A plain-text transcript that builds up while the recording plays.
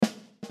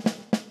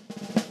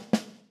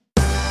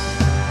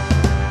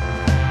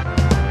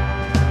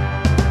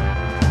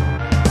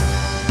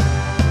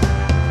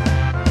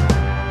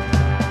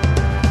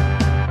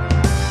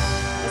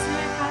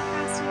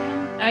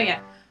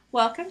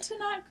Welcome to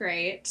Not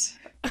Great.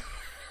 I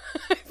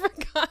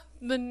forgot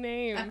the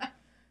name.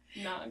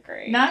 Not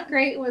great. Not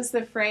Great was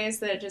the phrase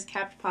that just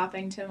kept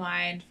popping to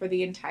mind for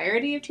the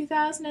entirety of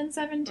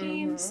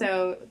 2017. Mm-hmm.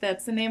 So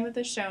that's the name of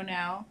the show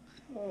now.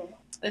 Oh.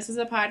 This is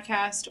a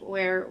podcast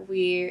where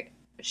we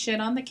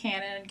shit on the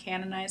canon and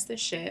canonize the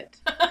shit.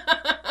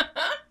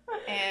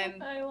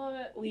 And I love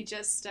it. we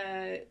just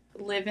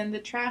live in the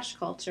trash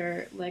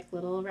culture like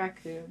little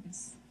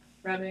raccoons,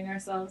 rubbing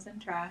ourselves in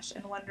trash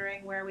and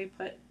wondering where we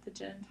put the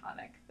gin and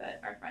tonic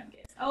that our friend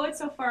gave us. Oh, it's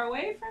so far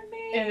away from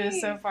me. It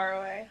is so far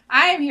away.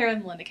 I am here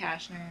with Melinda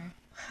Kashner.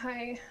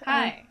 Hi.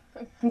 Hi.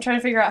 I'm trying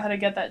to figure out how to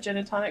get that gin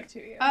and tonic to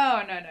you.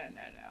 Oh, no.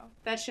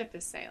 That ship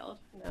has sailed.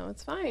 No,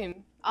 it's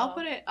fine. I'll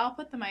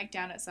put the mic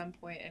down at some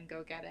point and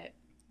go get it.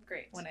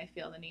 Great. When I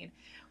feel the need.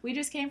 We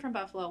just came from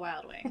Buffalo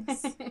Wild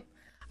Wings.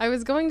 I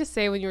was going to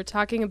say, when you were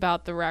talking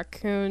about the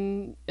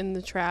raccoon in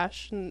the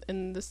trash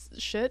and this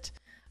shit,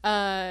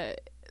 a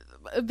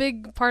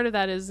big part of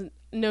that is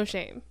no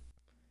shame.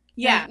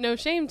 Yeah. No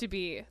shame to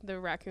be the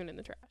raccoon in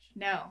the trash.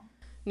 No.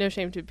 No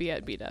shame to be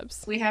at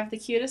B-dubs. We have the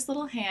cutest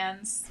little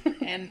hands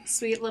and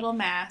sweet little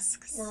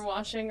masks. We're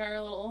washing our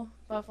little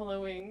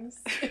buffalo wings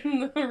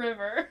in the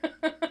river.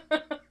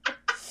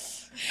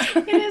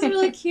 It is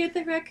really cute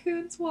that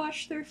raccoons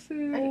wash their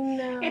food. I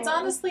know. It's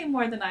honestly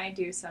more than I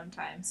do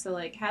sometimes. So,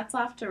 like, hats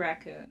off to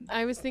raccoons.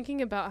 I was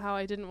thinking about how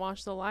I didn't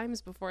wash the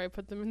limes before I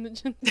put them in the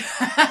gin.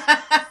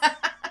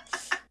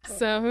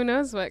 So who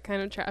knows what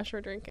kind of trash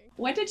we're drinking.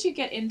 When did you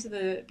get into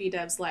the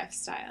B-dubs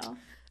lifestyle?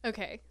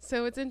 Okay,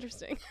 so it's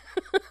interesting.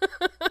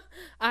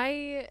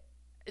 I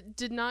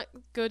did not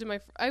go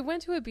to I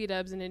went to a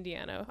B-dubs in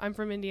Indiana. I'm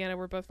from Indiana.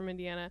 We're both from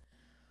Indiana.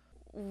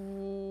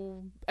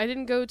 I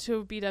didn't go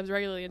to B-dubs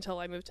regularly until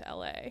I moved to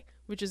LA,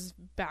 which is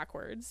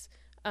backwards.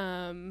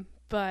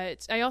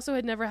 But I also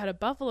had never had a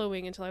buffalo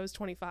wing until I was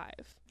 25.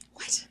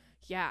 What?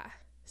 Yeah.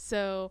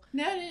 So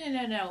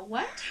No.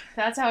 What?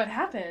 that's how it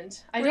happened.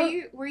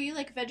 Were you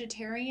like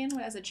vegetarian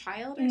as a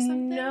child or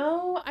something?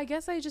 No, I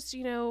guess I just,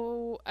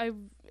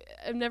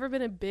 I've never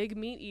been a big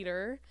meat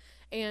eater,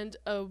 and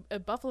a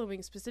buffalo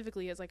wing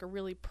specifically is like a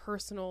really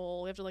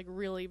personal, you have to like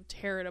really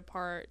tear it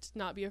apart,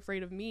 not be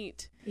afraid of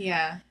meat.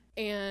 Yeah.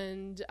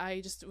 And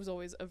I just was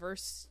always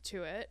averse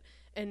to it,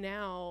 and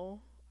now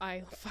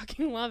I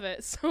fucking love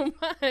it so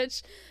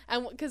much.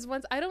 And because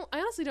I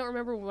honestly don't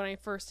remember when I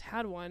first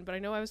had one, but I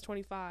know I was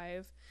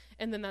 25,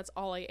 and then that's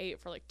all I ate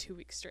for like 2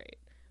 weeks straight.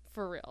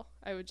 For real.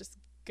 I would just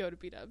go to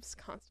B-dubs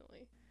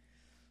constantly.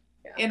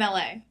 Yeah. In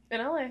LA. In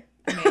LA.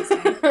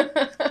 Amazing.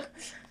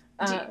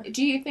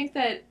 Do you think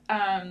that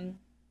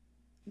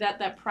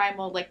that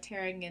primal like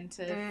tearing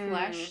into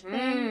flesh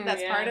thing,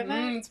 that's part of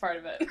it? It's part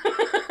of it.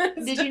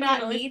 Did you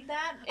not need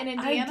that in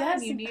Indiana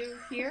and you knew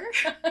here?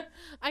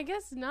 I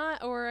guess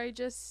not, or I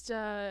just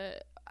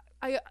I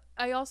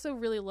also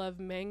really love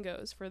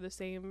mangoes for the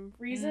same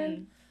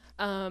reason.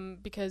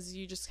 Because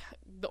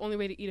the only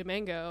way to eat a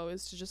mango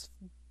is to just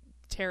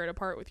tear it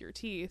apart with your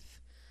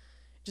teeth.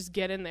 Just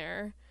get in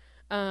there.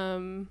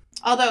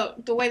 Although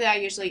the way that I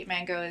usually eat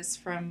mango is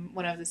from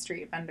one of the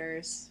street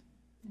vendors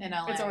in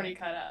LA. It's already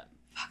cut up.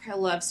 Fuck, I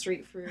love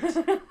street fruit.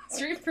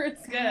 Street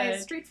fruit's good.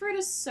 Guys, street fruit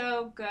is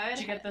so good. Did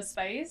you get the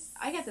spice?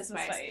 I get the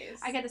spice.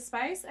 I get the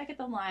spice. I get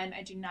the lime.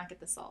 I do not get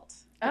the salt.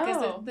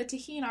 Because the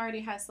tahini already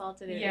has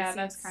salt in it. Yeah, it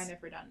seems kind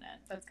of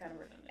redundant. That's kind of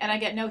redundant. And I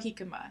get no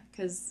jicama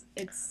because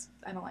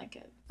I don't like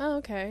it. Oh,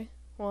 okay.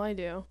 Well, I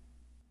do.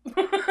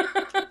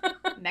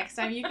 Next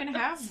time you can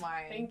have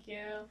mine. Thank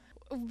you.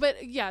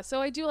 But yeah,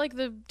 so I do like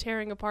the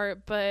tearing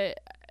apart, but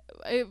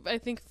I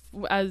think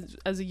as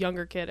a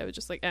younger kid, I was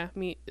just like,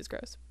 meat is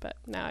gross. But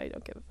now I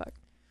don't give a fuck.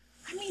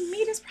 I mean,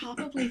 meat is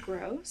probably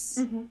gross.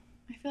 Mm-hmm.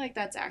 I feel like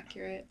that's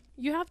accurate.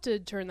 You have to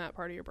turn that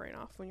part of your brain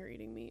off when you're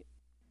eating meat.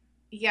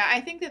 Yeah,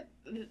 I think that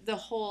the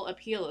whole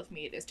appeal of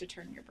meat is to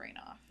turn your brain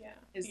off. Yeah.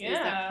 Is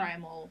that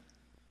primal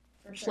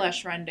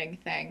flesh-rending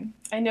thing.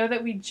 I know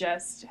that we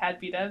just had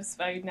B-dubs,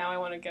 but now I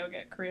want to go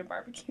get Korean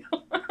barbecue.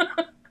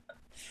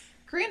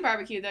 Korean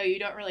barbecue, though, you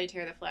don't really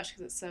tear the flesh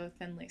because it's so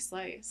thinly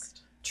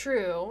sliced.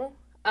 True.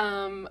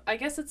 I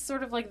guess it's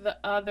sort of like the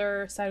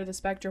other side of the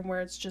spectrum where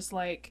it's just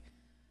like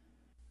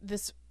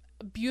this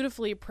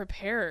beautifully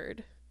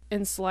prepared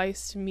and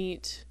sliced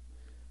meat,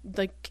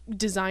 like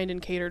designed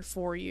and catered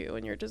for you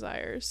and your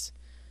desires.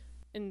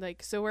 And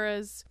like, so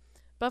whereas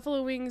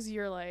buffalo wings,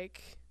 you're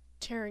like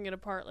tearing it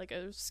apart like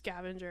a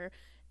scavenger,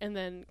 and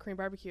then Korean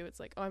barbecue,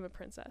 it's like, oh, I'm a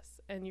princess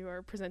and you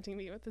are presenting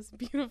me with this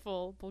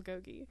beautiful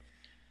bulgogi.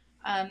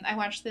 I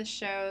watched this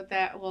show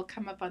that will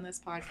come up on this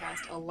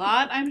podcast a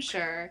lot, I'm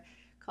sure,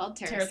 called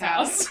Terrace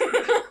House.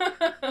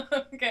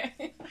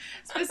 Okay.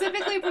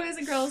 Specifically Boys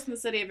and Girls in the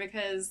City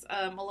because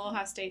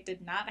Aloha State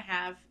did not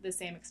have the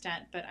same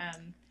extent, but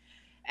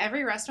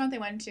every restaurant they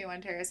went to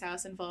on Terrace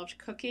House involved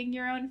cooking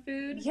your own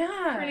food.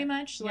 Yeah. Pretty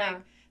much. Yeah.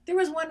 Like, there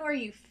was one where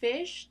you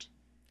fished.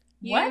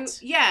 What?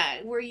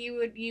 Yeah, where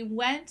you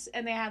went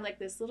and they had like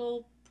this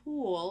little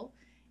pool.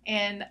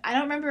 And I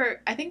don't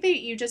remember, I think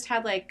you just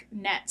had like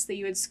nets that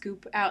you would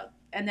scoop out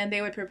and then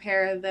they would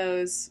prepare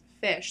those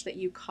fish that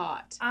you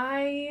caught.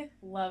 I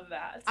love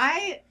that.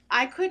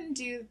 I couldn't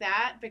do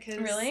that because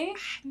Really?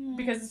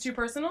 Because it's too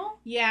personal?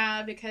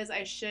 Yeah, because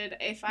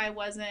if I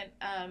wasn't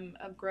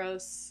a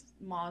gross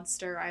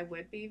monster, I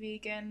would be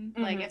vegan.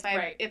 Mhm, Like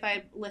right. if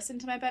I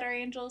listened to my better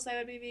angels, I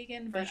would be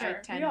vegan, For but sure.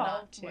 I tend We all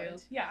not to.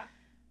 would. Yeah.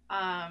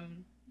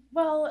 Um,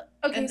 Well,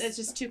 okay. and it's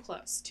just too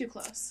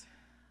close.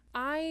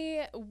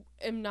 I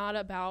am not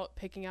about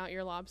picking out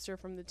your lobster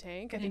from the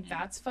tank. I think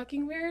that's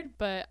fucking weird,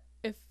 but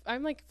if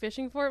I'm like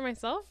fishing for it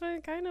myself, I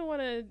kind of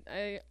want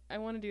to I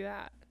want to do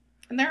that.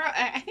 And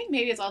I think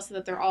maybe it's also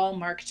that they're all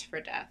marked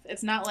for death.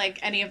 It's not like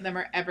any of them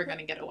are ever going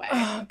to get away.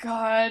 Oh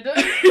god.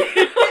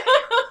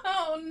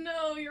 Oh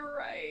no, you're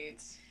right.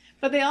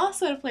 But they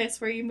also had a place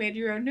where you made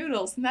your own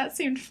noodles, and that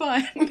seemed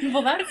fun.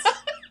 Well,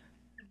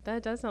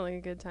 that does sound like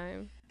a good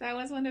time. That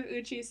was one of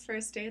Uchi's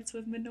first dates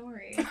with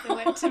Minori. They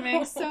went to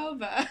make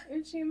soba.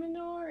 Uchi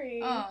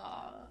Minori.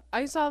 Aww.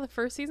 I saw the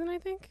first season, I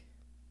think.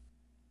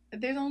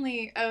 There's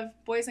only, of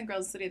Boys and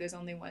Girls City, there's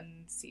only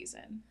one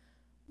season.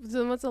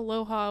 So what's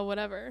Aloha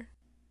whatever?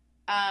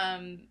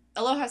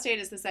 Aloha State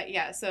is the set,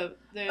 yeah, so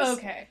there's...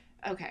 Okay.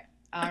 Okay,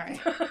 alright.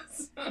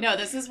 No,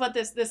 this is what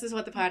the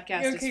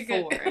podcast is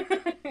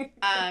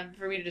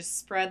for me to just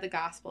spread the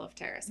gospel of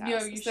Terrace House.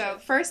 Yo, you so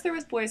should. first there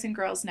was Boys and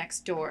Girls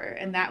Next Door,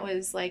 and that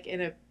was like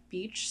in a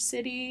beach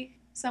city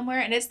somewhere,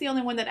 and it's the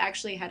only one that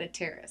actually had a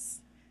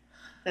terrace.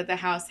 That the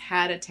house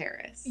had a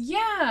terrace.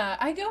 Yeah,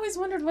 I always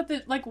wondered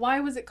why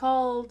was it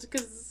called?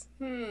 Because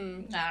I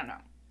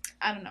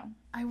don't know.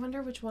 I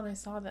wonder which one I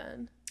saw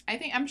then.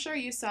 I'm sure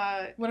you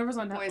saw Whatever's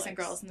on Netflix. Boys and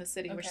Girls in the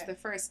City, which is the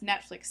first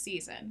Netflix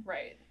season.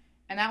 Right.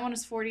 And that one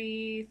was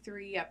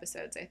 43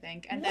 episodes, I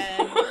think. And then...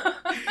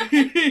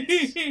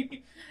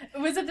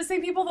 Was it the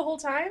same people the whole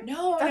time?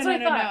 No, That's no, what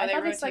I thought. They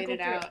I thought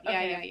rotated out.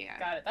 Okay, Yeah.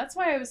 Got it. That's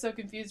why I was so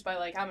confused by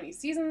like how many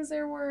seasons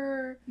there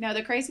were. No,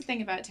 the crazy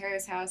thing about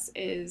Terrace House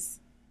is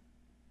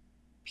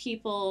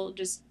people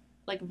just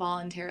like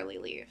voluntarily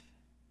leave.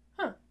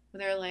 Huh.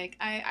 They're like,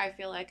 I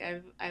feel like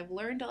I've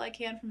learned all I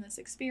can from this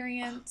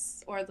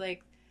experience, or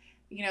like,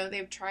 you know,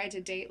 they've tried to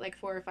date like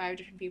 4 or 5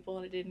 different people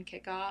and it didn't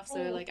kick off, so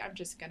they're like, I'm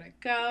just gonna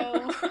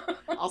go.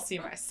 I'll see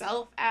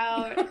myself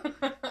out.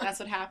 That's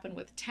what happened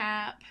with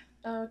Tap.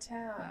 Oh,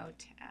 Tap.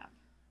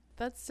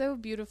 That's so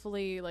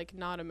beautifully like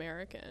not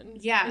American.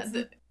 Yeah.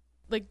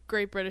 Like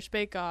Great British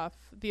Bake Off,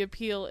 the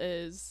appeal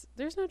is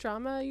there's no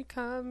drama. You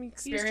come, you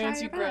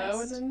experience, you grow,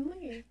 best. and then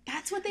leave.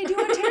 That's what they do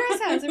on Terrace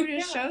House. Everybody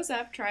just shows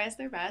up, tries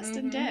their best,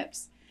 and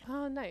dips.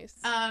 Oh, nice.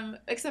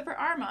 Except for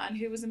Armand,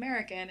 who was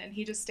American, and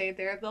he just stayed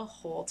there the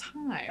whole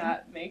time.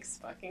 That makes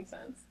fucking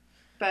sense.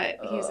 But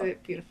he's a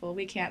beautiful.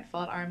 We can't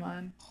fault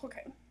Armand.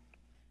 Okay.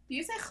 Do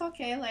you say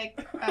okay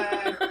like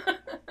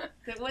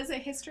was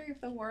it History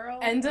of the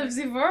World? End of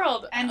the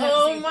World.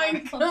 Oh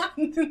my god,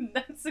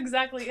 that's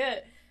exactly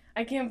it.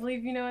 I can't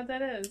believe you know what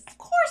that is. Of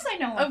course I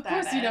know what that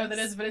is. Of course you know what that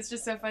is, but it's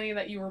just so funny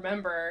that you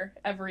remember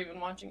ever even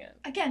watching it.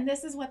 Again,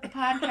 this is what the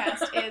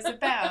podcast is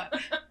about.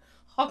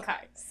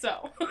 Hawkeye,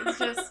 so. It's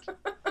just...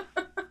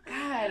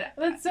 God.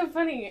 That's so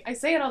funny. I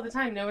say it all the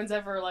time. No one's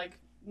ever, like,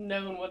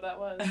 known what that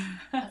was.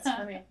 That's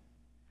funny.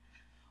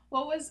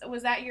 What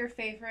was that your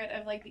favorite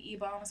of, like, the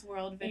E-Bombs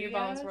World videos?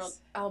 E-Bombs World.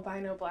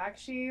 Albino Black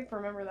Sheep,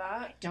 remember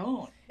that? I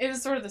don't. It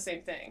was sort of the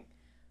same thing.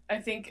 I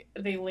think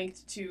they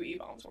linked to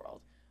E-Bombs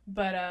World.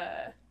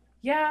 But,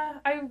 yeah,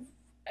 I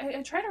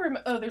try to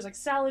remember. Oh, there's like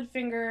Salad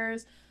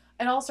Fingers.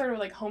 It all started with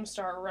like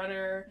Homestar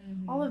Runner.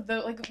 Mm-hmm. All of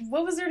those. Like,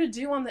 what was there to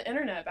do on the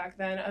internet back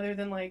then other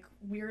than like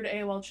weird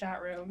AOL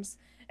chat rooms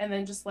and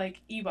then just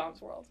like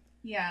E-Bombs World?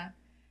 Yeah,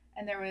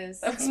 and there was.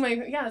 That's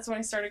when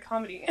I started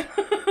comedy.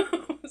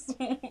 Was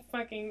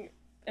fucking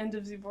End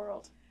of the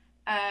World.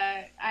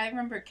 I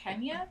remember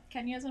Kenya.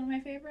 Kenya's one of my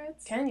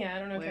favorites. Kenya, I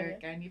don't know. Where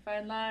Kenya. can you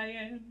find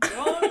lions?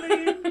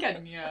 Only in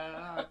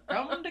Kenya.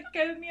 Come to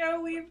Kenya,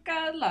 we've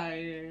got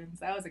lions.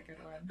 That was a good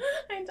one.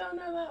 I don't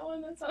know that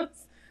one. That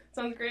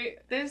sounds great.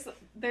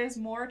 There's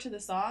more to the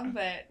song,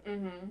 but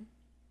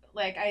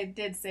like I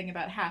did sing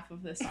about half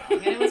of the song,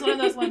 and it was one of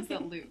those ones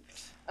that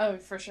looped. Oh,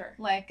 for sure.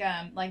 Like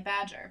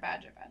Badger.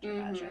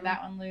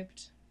 That one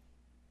looped.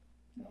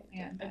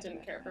 Yeah, I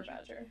didn't care for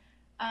Badger.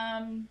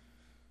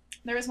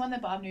 There was one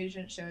that Bob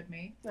Nugent showed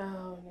me.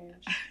 Oh,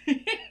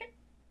 Nugent.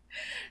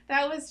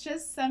 That was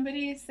just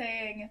somebody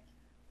saying,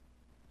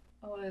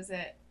 what was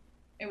it?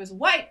 It was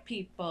white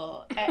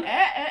people,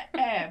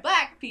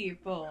 black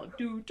people,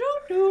 do,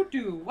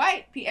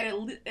 white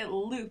people, and it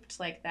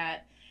looped like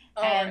that.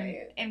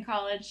 In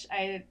college,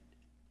 I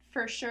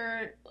for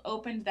sure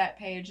opened that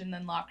page and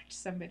then locked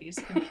somebody's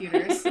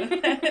computer so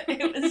that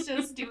it was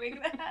just doing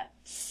that.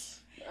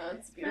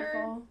 That's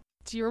beautiful.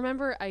 Do you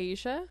remember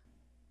Aisha?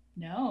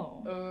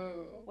 No.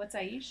 Oh. What's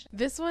Aisha?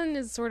 This one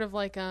is sort of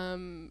like a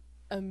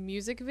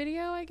music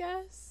video, I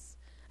guess.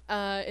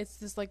 It's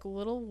this like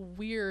little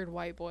weird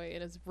white boy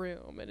in his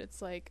room, and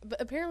it's like, but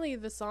apparently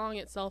the song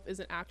itself is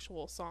an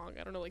actual song.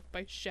 I don't know, like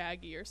by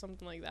Shaggy or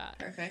something like that.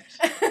 Perfect.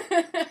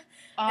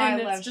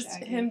 And it's just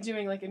Shaggy. Him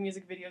doing like a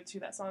music video to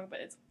that song, but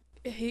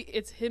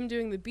it's him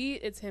doing the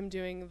beat, it's him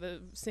doing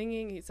the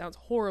singing. He sounds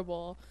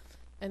horrible,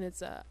 and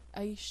it's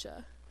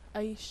Aisha,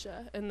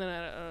 and then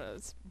I don't know,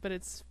 but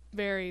it's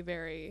very,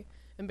 very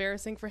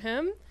embarrassing for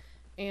him,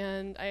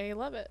 and I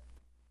love it.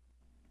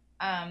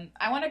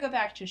 I want to go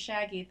back to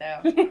Shaggy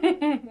though,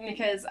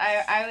 because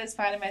I was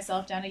finding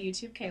myself down a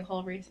YouTube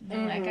K-hole recently,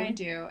 like I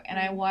do, and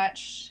I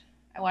watched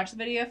the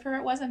video for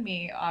It Wasn't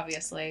Me,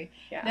 obviously.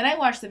 Yeah. Then I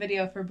watched the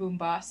video for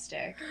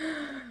Boombastic,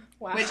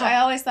 Wow. which I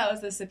always thought was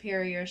the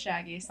superior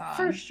Shaggy song.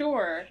 For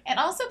sure. And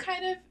also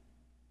kind of,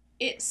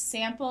 it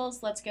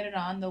samples Let's Get It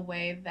On the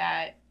way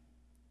that,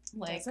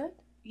 like, Does it?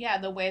 yeah,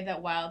 the way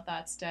that Wild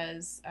Thoughts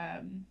does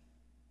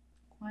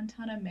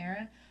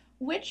Guantanamera.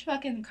 Which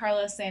fucking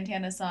Carlos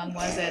Santana song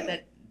was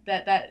it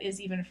that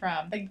is even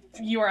from?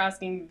 You are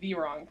asking the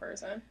wrong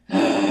person.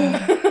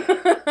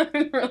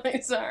 I'm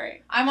really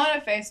sorry. I'm on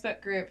a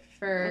Facebook group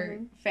for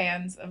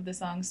fans of the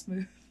song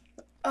Smooth.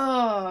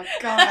 Oh,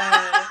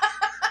 God.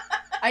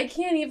 I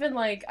can't even,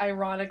 like,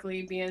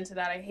 ironically be into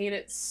that. I hate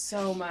it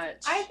so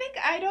much. I think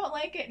I don't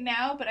like it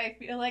now, but I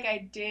feel like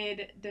I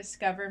did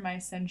discover my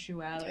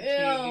sensuality.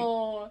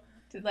 Ew.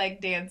 To,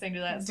 like, dancing to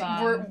that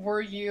song.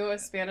 Were you a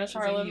Spanish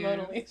Harlem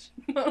Mona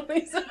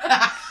Lisa?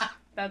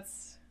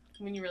 That's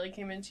when you really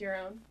came into your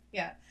own?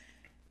 Yeah.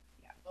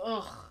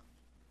 Ugh.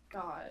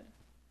 God.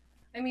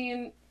 I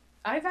mean,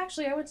 I went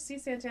to see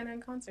Santana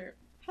in concert.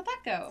 How'd that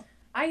go?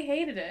 I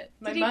hated it.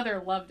 My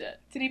mother loved it.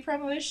 Did he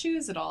promo his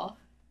shoes at all?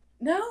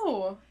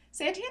 No.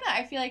 Santana,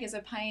 I feel like, is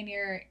a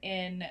pioneer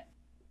in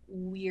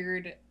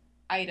weird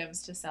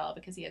items to sell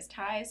because he has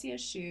ties, he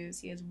has shoes,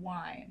 he has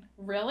wine.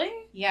 Really?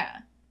 Yeah.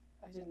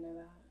 I didn't know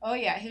that. Oh,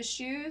 yeah. His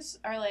shoes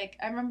are like,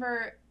 I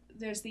remember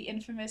there's the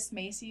infamous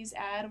Macy's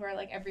ad where,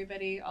 like,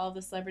 all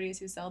the celebrities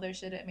who sell their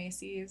shit at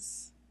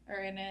Macy's are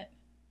in it.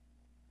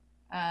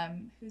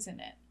 Who's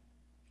in it?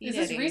 Is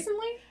this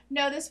recently?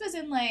 No, this was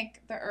in,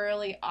 like, the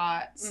early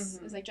aughts.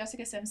 It was, like,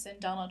 Jessica Simpson,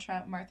 Donald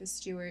Trump, Martha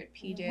Stewart,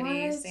 P.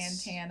 Diddy, What?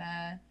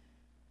 Santana,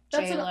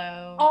 That's J-Lo.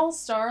 an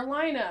all-star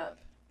lineup.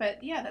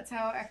 But, yeah, that's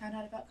how I found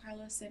out about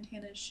Carlos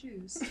Santana's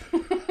shoes. He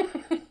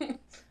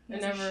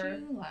has a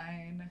shoe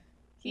line.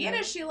 He had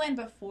a shoe line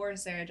before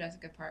Sarah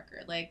Jessica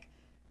Parker. Like,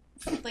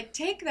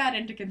 take that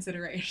into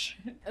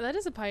consideration. That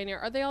is a pioneer.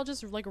 Are they all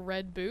just, like,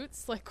 red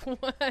boots? Like,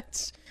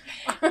 what?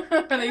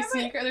 Are they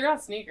sneakers? They're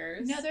not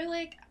sneakers. No, they're,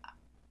 like...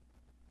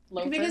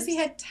 Loafers? Because he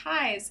had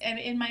ties, and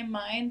in my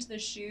mind, the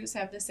shoes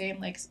have the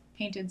same, like,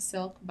 painted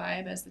silk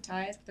vibe as the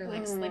ties, but they're,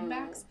 like,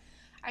 slingbacks.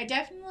 I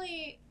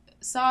definitely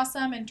saw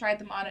some and tried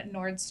them on at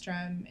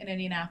Nordstrom in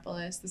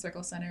Indianapolis, the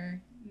Circle Center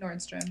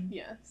Nordstrom.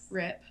 Yes.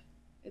 RIP.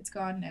 It's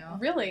gone now.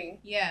 Really?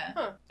 Yeah.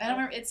 Huh. I don't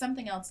remember. It's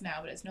something else now,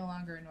 but it's no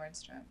longer a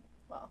Nordstrom.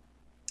 Well.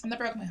 And that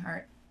broke my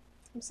heart.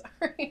 I'm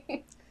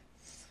sorry.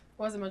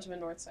 Wasn't much of a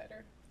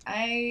Northsider.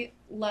 I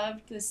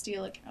loved the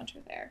Stila counter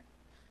there.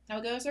 I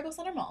would go to Circle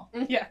Center Mall.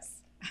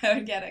 Yes. I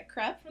would get a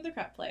crepe from the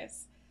crepe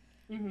place.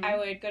 Mm-hmm. I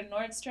would go to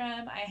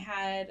Nordstrom. I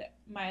had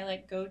my,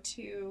 like,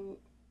 go-to...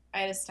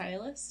 I had a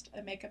stylist,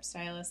 a makeup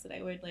stylist that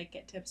I would, like,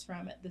 get tips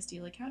from at the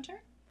Stila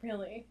counter.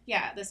 Really?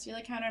 Yeah, the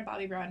Stila counter and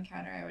Bobbi Brown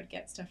counter I would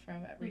get stuff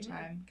from every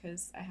time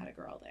because I had a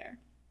girl there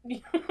who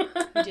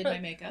did my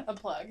makeup. A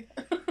plug.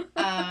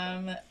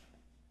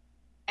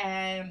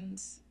 And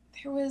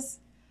there was...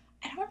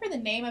 I don't remember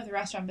the name of the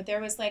restaurant, but there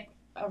was, like,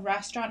 a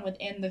restaurant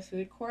within the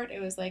food court.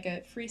 It was like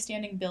a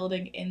freestanding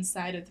building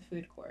inside of the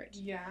food court.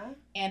 Yeah.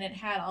 And it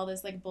had all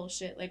this, like,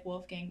 bullshit, like,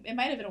 Wolfgang... It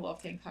might have been a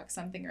Wolfgang Puck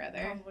something or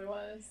other. Probably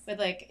was. With,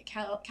 like,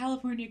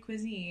 California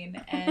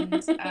cuisine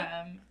and,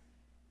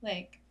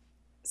 like,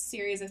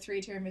 series of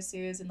 3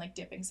 tiramisus and, like,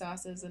 dipping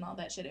sauces and all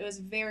that shit. It was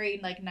very,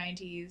 like,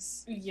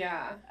 90s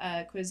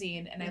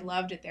cuisine, and I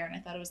loved it there, and I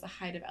thought it was the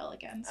height of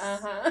elegance.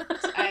 Uh-huh.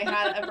 I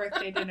had a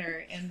birthday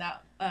dinner in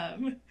that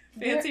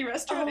fancy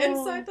restaurant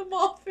inside the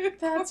mall food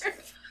That's court.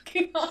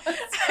 fucking awesome.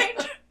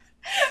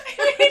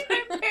 I made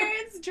my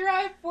parents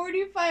drive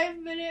 45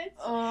 minutes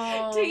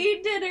to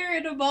eat dinner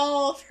in a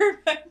mall for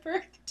my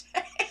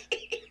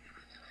birthday.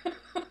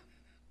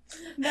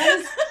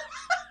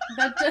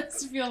 That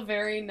does feel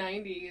very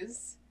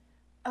 90s.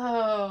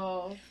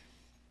 Oh.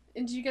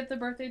 And did you get the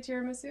birthday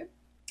tiramisu?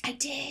 I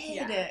did.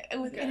 Yeah.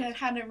 It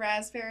had a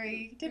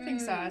raspberry dipping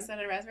sauce and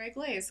a raspberry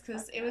glaze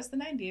because it was the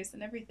 90s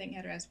and everything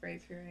had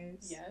raspberry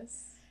purees.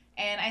 Yes.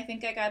 And I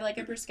think I got, like,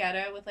 a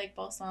bruschetta with, like,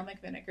 balsamic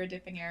vinegar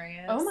dipping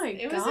areas. Oh my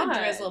It was God. a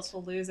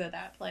drizzle-palooza,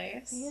 that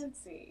place.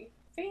 Fancy.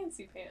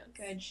 Fancy pants.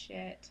 Good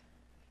shit.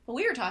 But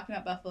we were talking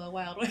about Buffalo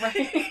Wild Wings.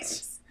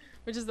 Right.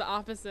 Which is the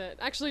opposite.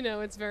 Actually,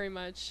 no, it's very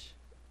much...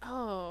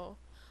 Oh.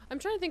 I'm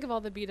trying to think of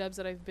all the B-dubs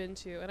that I've been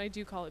to, and I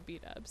do call it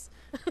B-dubs.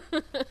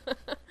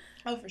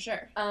 Oh, for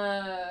sure.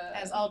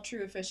 As all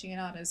true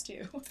aficionados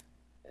do.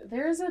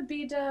 There's a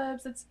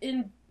B-dubs that's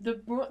in... The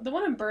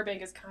one in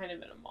Burbank is kind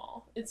of in a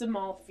mall. It's a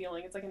mall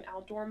feeling. It's like an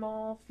outdoor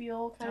mall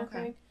feel kind of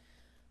thing.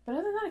 But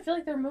other than that, I feel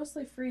like they're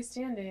mostly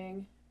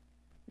freestanding,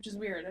 which is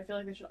weird. I feel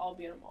like they should all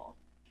be in a mall.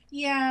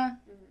 Yeah.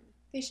 Mm-hmm.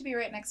 They should be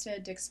right next to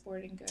Dick's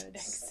Sporting Goods.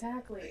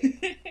 Exactly.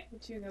 The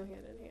two go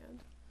hand in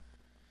hand.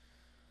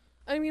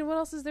 I mean, what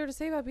else is there to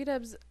say about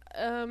B-dubs?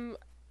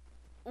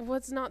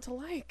 What's not to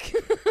like?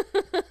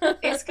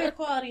 It's good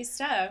quality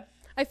stuff.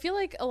 I feel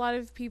like a lot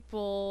of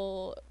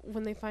people,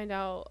 when they find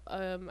out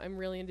I'm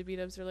really into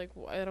B-dubs, they're like,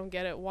 well, I don't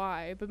get it,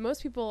 why? But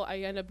most people, I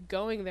end up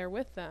going there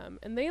with them,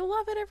 and they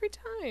love it every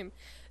time.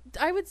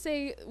 I would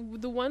say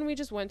the one we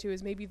just went to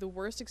is maybe the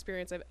worst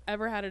experience I've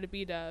ever had at a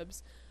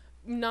B-dubs,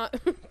 not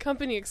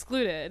company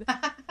excluded.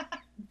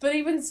 But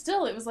even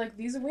still, it was like,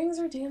 these wings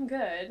are damn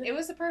good. It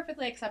was a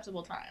perfectly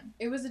acceptable time.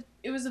 It was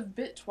a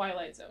bit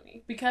Twilight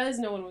Zone-y, because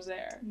no one was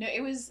there. No,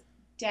 it was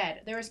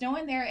dead. There was no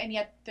one there, and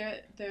yet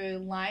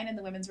the line in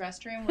the women's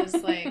restroom was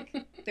like,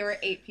 there were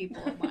 8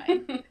 people in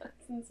line.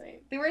 That's insane.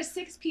 There were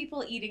 6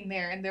 people eating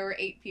there, and there were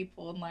 8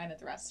 people in line at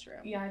the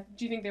restroom. Yeah,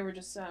 do you think they were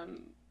just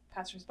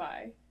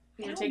passersby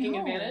who I were don't taking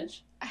know.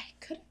 advantage? I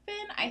could have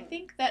been. I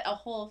think that a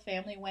whole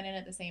family went in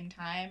at the same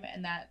time,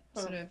 and that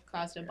sort of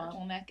caused a weird.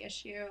 bottleneck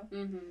issue.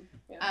 Mm-hmm.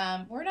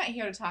 Yeah. We're not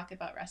here to talk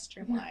about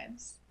restroom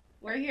lines.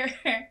 We're here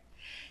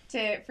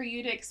for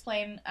you to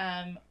explain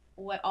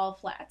what all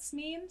flats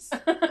means.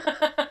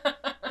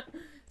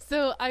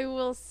 So I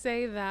will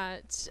say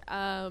that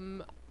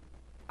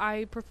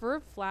I prefer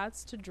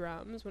flats to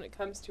drums when it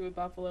comes to a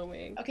buffalo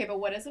wing. Okay, but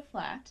what is a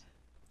flat?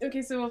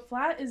 Okay, so a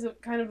flat is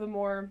kind of a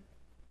more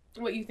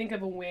what you think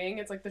of a wing.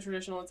 It's like the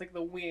traditional. It's like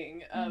the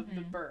wing of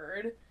the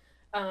bird,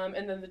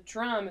 and then the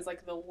drum is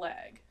like the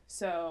leg.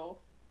 So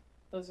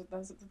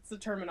that's the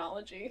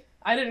terminology.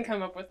 I didn't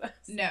come up with this.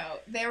 No,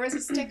 there was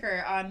a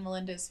sticker on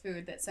Melinda's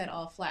food that said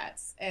all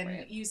flats, and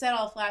Right. you said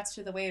all flats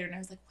to the waiter, and I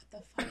was like,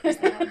 what the fuck does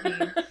that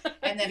mean?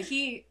 And then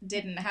he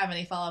didn't have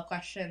any follow-up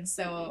questions,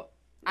 so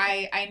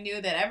I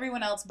knew that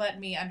everyone else but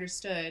me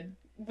understood.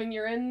 When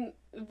you're in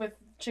with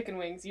chicken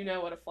wings, you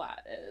know what a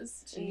flat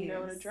is, and you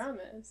know what a Jeez. drum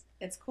is.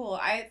 It's cool.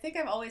 I think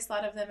I've always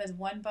thought of them as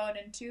 1 bone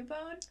and 2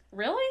 bone.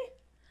 Really?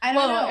 I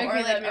don't know, okay,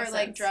 or that like makes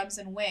like sense. drums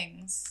and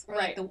wings, or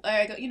Right.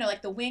 like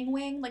like the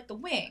wing, like the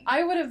wing.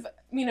 I would have,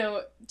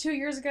 2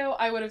 years ago,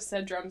 I would have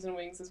said drums and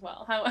wings as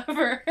well.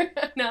 However,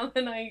 now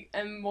that I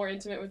am more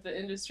intimate with the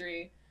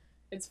industry,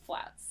 it's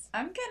flats.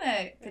 I'm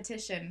gonna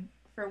petition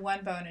for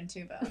 1 bone and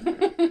 2 bone,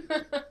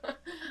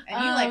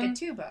 and you like a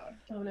 2 bone.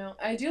 Oh no,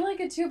 I do like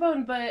a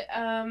 2-bone, but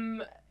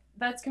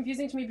that's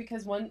confusing to me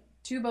because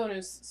 2-bone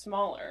is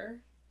smaller,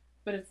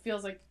 but it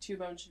feels like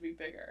 2-bone should be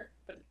bigger,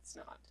 but it's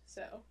not.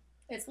 So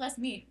It's less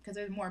meat because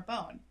there's more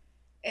bone.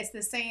 It's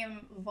the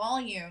same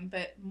volume,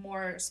 but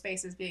more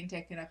space is being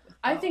taken up with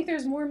bone. I think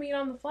there's more meat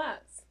on the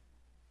flats.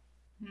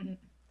 Mhm.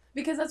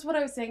 Because that's what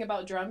I was saying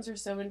about drums are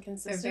so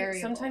inconsistent. They're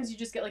variable. Sometimes you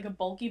just get like a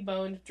bulky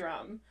boned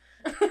drum.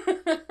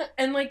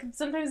 And like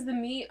sometimes the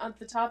meat on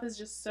the top is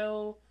just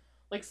so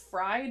like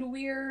fried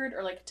weird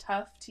or like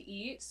tough to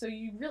eat. So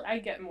I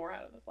get more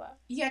out of the flat.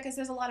 Yeah, because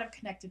there's a lot of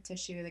connective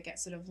tissue that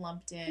gets sort of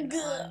lumped in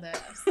on the.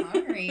 I'm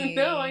sorry.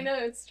 No, I know,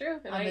 it's true.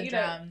 And On I the eat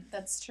drum.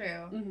 That's true.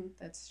 it. Mm-hmm.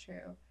 That's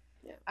true.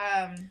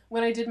 Yeah.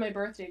 When I did my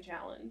birthday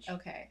challenge,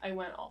 Okay. I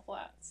went all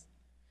flats.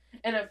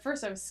 And at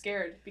first I was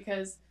scared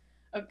because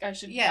I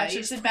should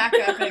You should back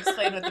up and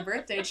explain what the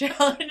birthday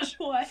challenge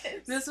was.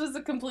 This was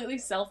a completely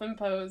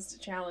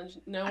self-imposed challenge.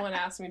 No one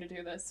asked me to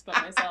do this but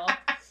myself.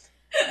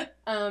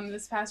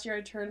 This past year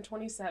I turned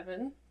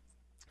 27.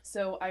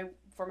 So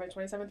for my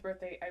 27th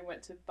birthday, I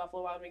went to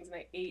Buffalo Wild Wings and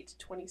I ate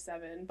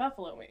 27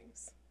 buffalo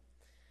wings.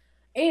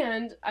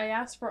 And I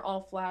asked for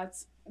all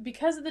flats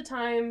because at the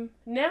time,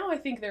 now I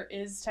think there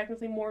is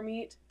technically more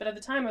meat, but at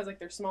the time I was like,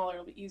 they're smaller,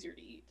 it'll be easier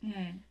to eat.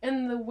 Mm.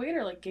 And the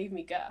waiter like gave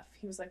me guff.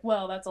 He was like,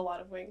 well, that's a lot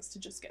of wings to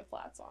just get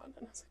flats on.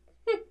 And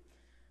I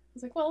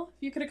was like, well,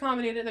 if you could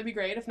accommodate it, that'd be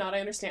great. If not,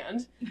 I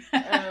understand.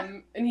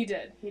 And he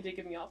did. He did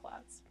give me all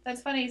flats.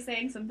 That's funny,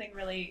 saying something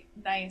really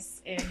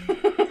nice in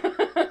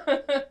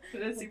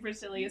the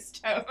supercilious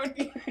tone.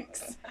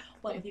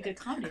 Well, if you could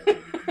accommodate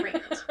it, that'd be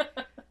great.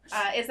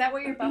 Is that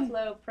where your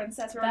Buffalo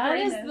Princess That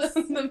recording is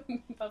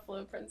the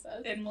Buffalo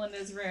Princess. in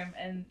Melinda's room,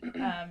 and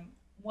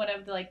one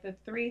of the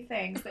 3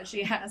 things that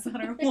she has on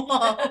her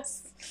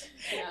walls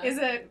Yeah. is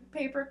a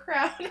paper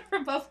crown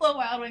from Buffalo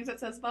Wild Wings that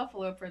says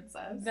Buffalo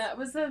Princess. That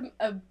was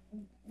a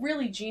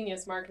really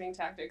genius marketing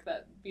tactic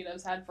that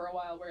B-dubs had for a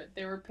while, where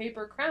there were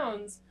paper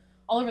crowns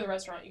all over the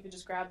restaurant. You could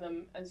just grab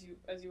them as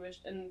you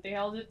wished, and they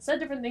all said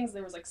different things.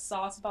 There was like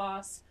Sauce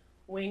Boss,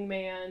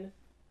 Wingman,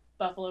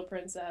 Buffalo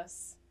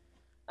Princess.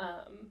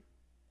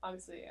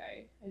 Obviously,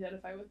 I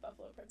identify with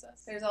Buffalo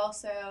Princess. There's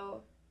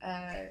also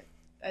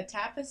a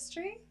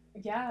tapestry.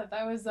 Yeah,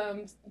 that was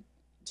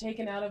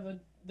taken out of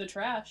the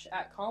trash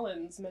at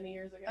Collins many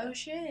years ago. Oh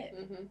shit,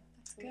 Mm-hmm.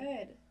 that's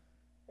good.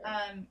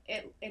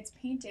 It's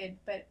painted,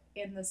 but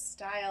in the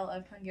style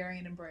of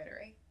Hungarian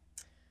embroidery.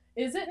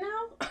 Is it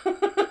now?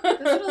 That's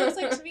what it looks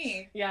like to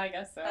me. Yeah, I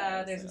guess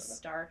so. There's a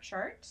star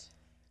chart.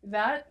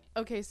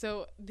 Okay,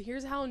 so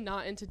here's how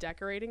not into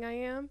decorating I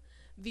am.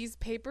 These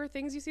paper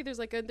things you see, there's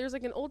like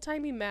an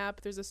old-timey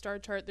map, there's a star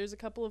chart, there's a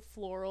couple of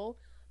floral.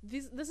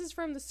 This is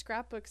from the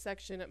scrapbook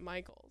section at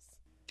Michael's.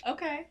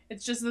 Okay.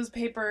 It's just those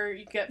paper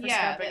you get for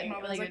Yeah, scrapbooking. that I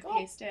normally was would like,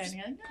 paste in. You're like,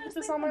 no, put it's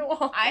this like on my that.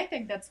 wall. I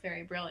think that's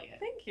very brilliant.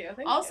 Thank you.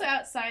 Also,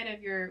 outside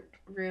of your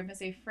room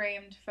is a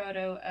framed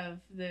photo of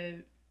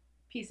the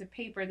piece of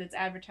paper that's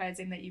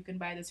advertising that you can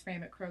buy this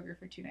frame at Kroger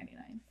for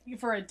 $2.99.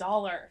 For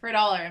 $1. For $1,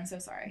 I'm so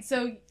sorry.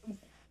 So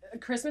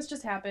Christmas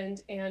just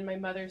happened, and my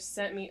mother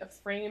sent me a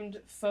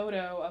framed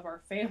photo of our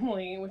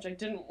family, which I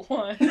didn't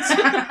want.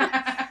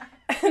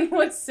 And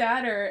what's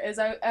sadder is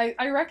I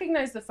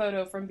recognized the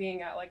photo from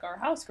being at, like, our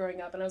house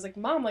growing up, and I was like,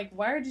 Mom, like,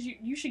 why did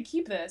you should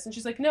keep this? And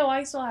she's like, no,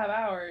 I still have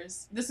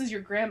ours. This is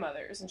your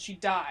grandmother's, and she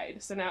died,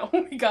 so now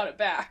we got it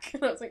back.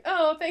 And I was like,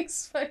 oh,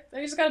 thanks. I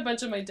just got a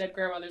bunch of my dead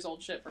grandmother's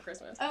old shit for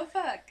Christmas. Oh,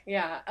 fuck.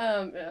 Yeah,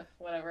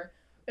 whatever.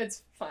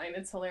 It's fine.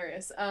 It's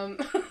hilarious.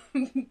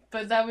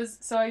 But that was,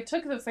 so I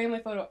took the family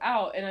photo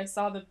out, and I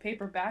saw the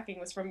paper backing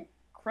was from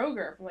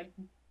Kroger from, like,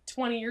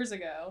 20 years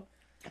ago.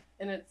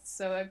 And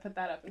so I put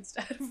that up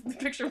instead of the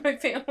picture of my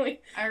family.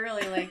 I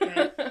really like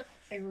it.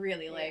 I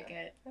really like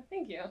it.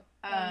 Thank you.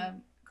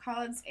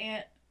 Colin's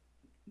aunt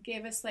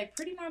gave us, like,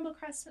 pretty normal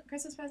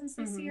Christmas presents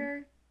this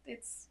year.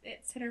 It's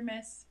hit or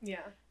miss.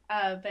 Yeah.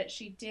 But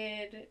she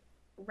did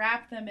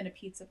wrap them in a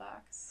pizza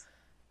box.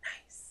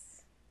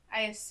 Nice.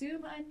 I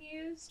assume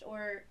unused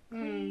or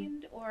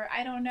cleaned or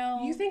I don't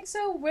know. You think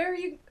so? Where are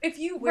you? If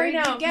you Where right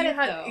did now you get it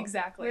though?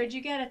 Exactly. Where'd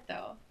you get it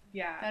though?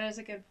 Yeah. That is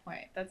a good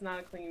point. That's not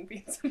a clean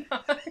pizza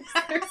box.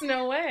 There's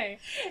no way.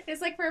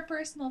 It's like for a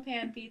personal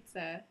pan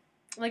pizza.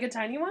 Like a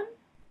tiny one?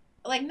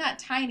 Like not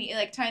tiny,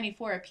 like tiny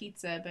for a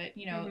pizza, but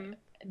you know,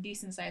 a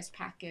decent sized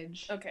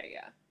package. Okay,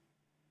 yeah.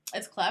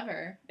 It's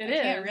clever. I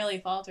can't really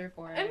fault her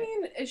for it. I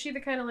mean, is she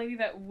the kind of lady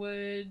that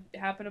would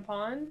happen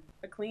upon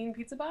a clean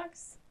pizza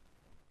box?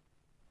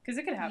 Because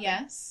it could happen.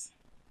 Yes.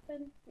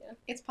 Then, yeah.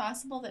 It's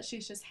possible that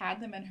she's just had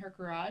them in her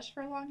garage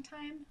for a long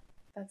time.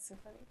 That's so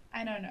funny.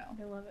 I don't know.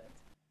 I love it.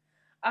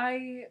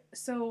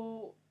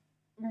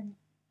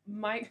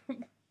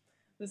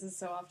 This is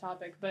so off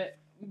topic, but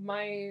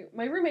my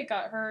roommate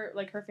got her,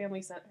 like, her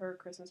family sent her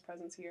Christmas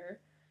presents here,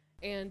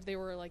 and they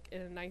were, like,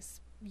 in a nice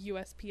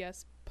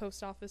USPS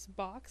post office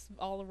box,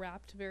 all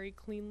wrapped very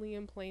cleanly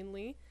and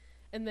plainly,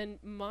 and then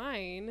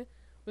mine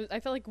was,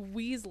 I felt like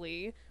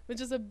Weasley, with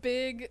just a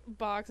big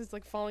box that's,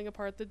 like, falling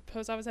apart. The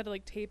post office had to,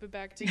 like, tape it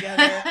back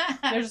together.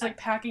 They're just, like,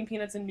 packing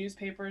peanuts and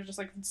newspapers, just,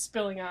 like,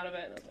 spilling out of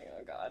it, and I was like,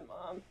 oh god,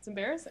 Mom, it's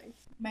embarrassing.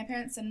 My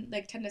parents tend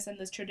to send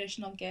this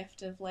traditional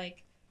gift of,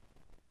 like,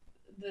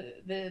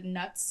 the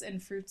nuts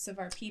and fruits of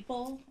our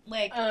people,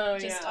 like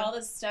all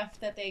the stuff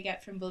that they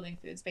get from Blooming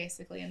Foods,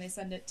 basically, and they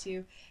send it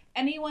to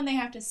anyone they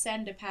have to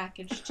send a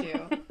package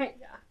to.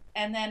 Yeah.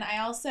 And then I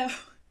also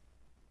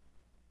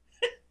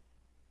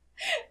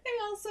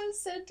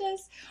sent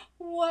us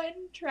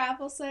one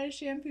travel size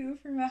shampoo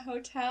from a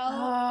hotel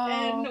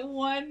and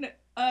one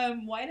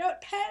whiteout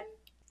pen.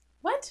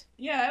 What?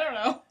 Yeah, I don't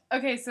know.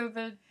 Okay, so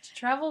the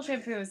travel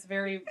shampoo is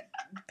very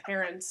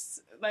parents.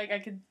 Like, I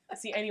could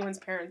see anyone's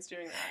parents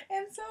doing that.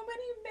 And so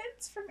many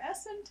mints from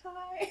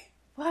Essentai.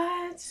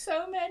 What?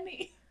 So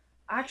many.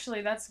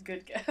 Actually, that's a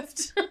good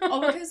gift.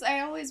 Because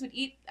I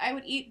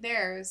would eat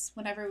theirs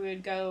whenever we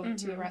would go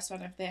to a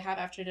restaurant. If they have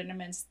after dinner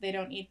mints, they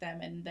don't eat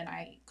them, and then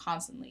I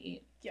constantly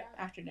eat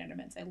after dinner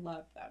mints. I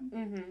love them.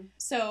 Mm-hmm.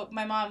 So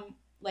my mom,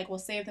 like, will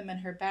save them in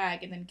her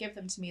bag and then give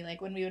them to me,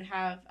 like, when we would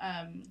have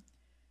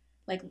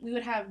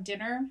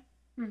dinner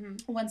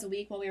once a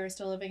week while we were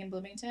still living in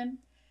Bloomington.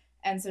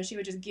 And so she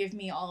would just give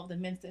me all of the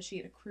mints that she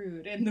had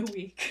accrued in the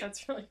week.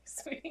 That's really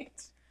sweet.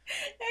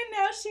 And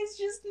now she's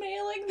just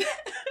mailing them.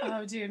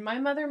 Oh, dude, my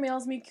mother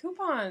mails me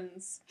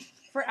coupons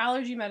for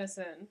allergy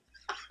medicine.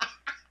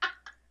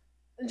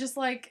 Just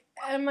like,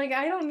 I'm like,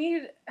 I don't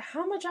need,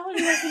 how much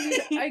allergy medicine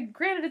do you,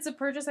 granted, it's a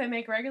purchase I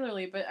make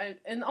regularly, but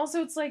and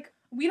also it's like,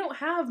 we don't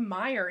have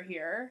Meijer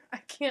here. I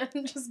can't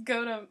just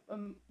go to,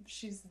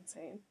 she's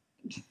insane.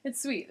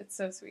 It's sweet. It's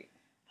so sweet.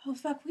 Oh,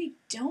 fuck, we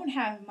don't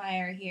have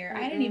Meijer here.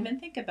 I didn't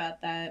even think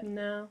about that.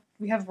 No.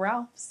 We have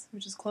Ralph's,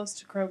 which is close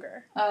to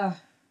Kroger.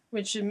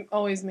 Which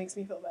always makes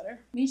me feel better.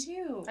 Me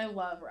too. I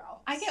love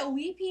Ralph's. I get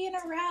weepy in a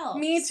Ralph's.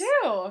 Me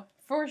too,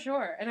 for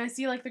sure. And I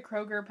see, like, the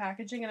Kroger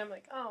packaging, and I'm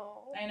like,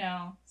 oh. I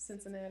know.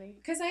 Cincinnati.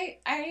 Because I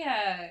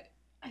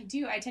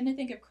tend to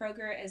think of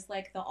Kroger as,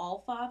 like, the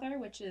Allfather,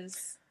 which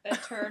is a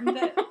term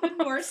that the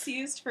Norse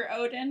used for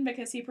Odin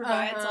because he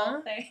provides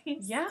all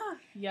things. Yeah.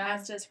 Yeah.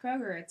 As does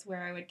Kroger. It's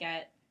where I would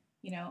get,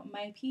 you know,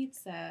 my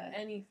pizza.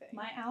 Anything.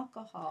 My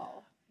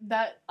alcohol.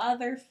 That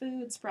other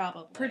foods,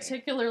 probably.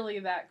 Particularly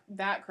that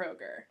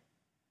Kroger.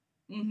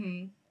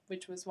 Mm-hmm.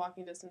 Which was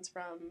walking distance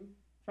from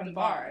the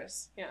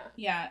bars. Yeah.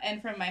 Yeah,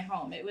 and from my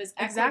home. It was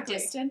exactly.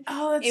 equidistant.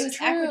 Oh, that's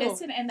true. It was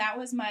equidistant, and that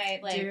was my,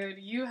 like... Dude,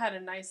 you had a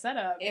nice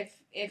setup.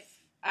 If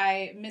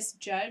I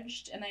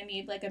misjudged and I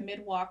need, like, a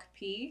mid-walk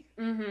pee,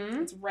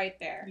 it's right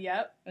there.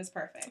 Yep. It was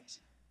perfect.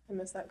 I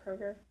miss that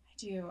Kroger. I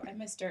do. I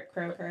miss Dirt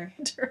Kroger.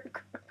 Dirt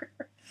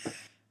Kroger.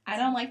 I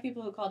don't like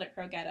people who called it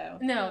Krogetto.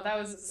 No, that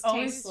was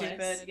always tasteless.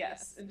 stupid.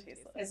 Yes, and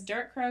tasteless. It's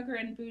Dirt Kroger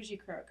and Bougie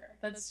Kroger.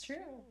 That's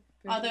true.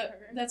 Although,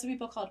 that's what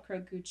people called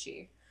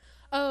Krogucci.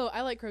 Oh,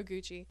 I like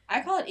Krogucci.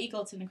 I call it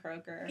Eagleton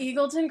Kroger.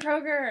 Eagleton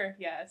Kroger,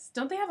 yes.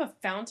 Don't they have a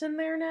fountain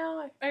there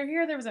now? I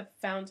hear there was a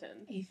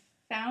fountain. A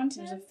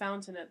fountain? There's a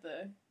fountain at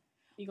the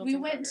Eagleton We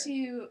went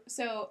Kroger.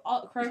 to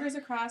all Kroger's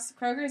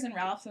and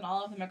Ralph's and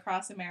all of them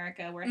across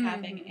America were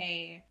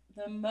having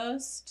the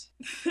most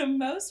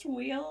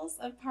wheels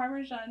of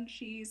Parmesan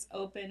cheese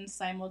opened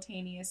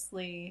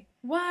simultaneously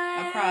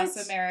What? across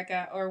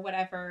America or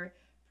whatever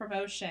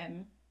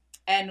promotion.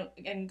 And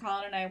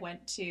Colin and I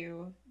went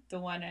to the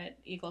one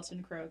at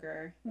Eagleton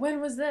Kroger. When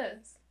was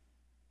this?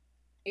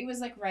 It was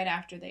like right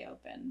after they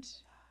opened.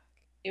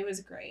 It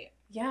was great.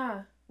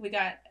 Yeah. We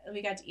got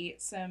to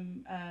eat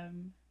some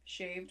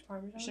Shaved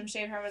Parmesan? some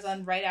shaved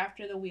Parmesan right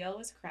after the wheel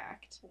was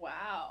cracked.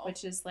 Wow.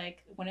 Which is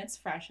like when it's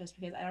freshest,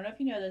 because I don't know if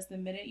you know this, the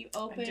minute you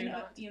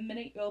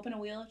open a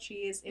wheel of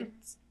cheese,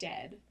 it's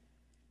dead.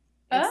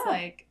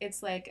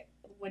 It's like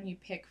when you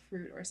pick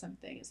fruit or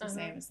something. It's the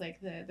same. It's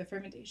like the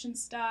fermentation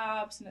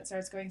stops and it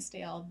starts going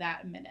stale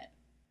that minute.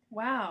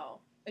 Wow.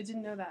 I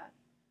didn't know that.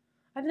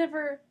 I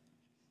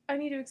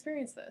need to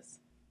experience this.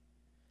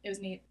 It was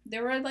neat.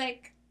 There were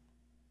like,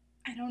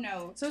 I don't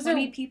know, so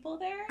 20 people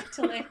there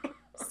to like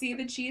see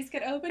the cheese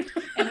get opened,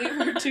 and we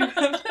were two of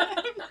them.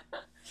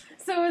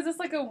 So is this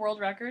like a world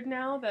record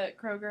now that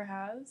Kroger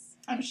has?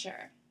 I'm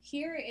sure.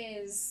 Here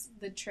is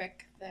the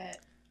trick that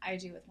I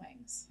do with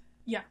wings.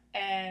 Yeah.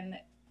 And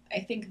I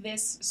think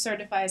this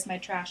certifies my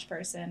trash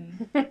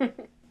person.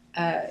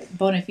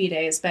 Bona fide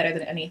is better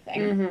than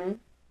anything. Mm-hmm.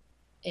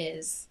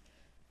 Is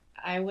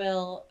I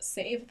will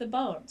save the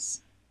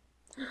bones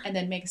and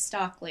then make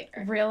stock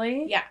later.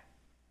 Really? Yeah.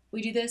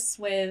 We do this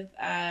with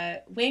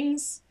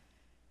wings.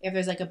 If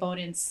there's like a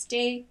bone-in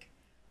steak,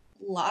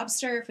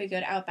 lobster. If we go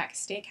to Outback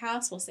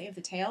Steakhouse, we'll save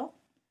the tail.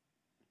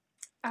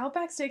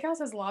 Outback Steakhouse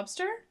has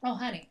lobster? Oh,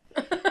 honey.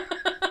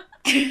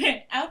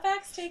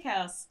 Outback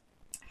Steakhouse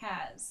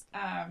has.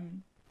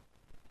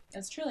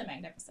 It's truly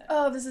magnificent.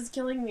 Oh, this is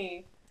killing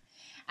me.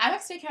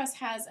 Outback Steakhouse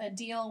has a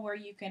deal where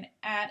you can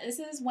add. This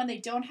is when they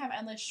don't have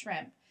endless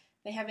shrimp.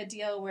 They have a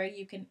deal where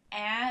you can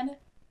add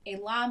a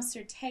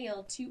lobster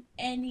tail to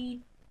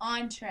any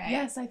entree.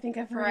 Yes, I think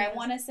I've heard. For I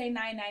want to say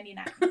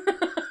 $9.99.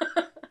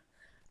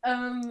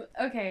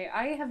 Okay,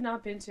 I have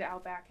not been to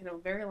Outback in a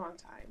very long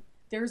time.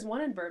 There's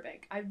one in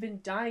Burbank. I've been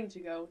dying to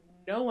go.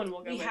 No one will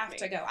go with me. We have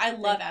to go. I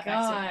love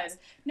Outback Steakhouse.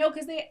 No,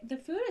 because the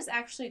food is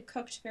actually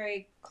cooked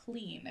very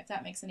clean, if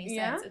that makes any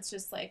sense. Yeah? It's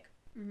just like,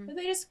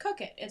 they just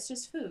cook it. It's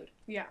just food.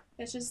 Yeah.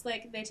 It's just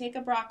like, they take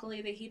a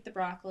broccoli, they heat the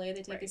broccoli.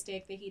 They take a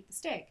steak, they heat the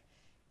steak.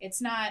 It's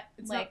not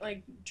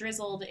like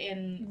drizzled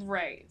in.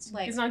 Right.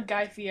 Like, it's not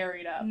Guy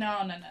Fieri'd.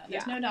 No.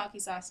 There's no donkey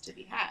sauce to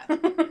be had.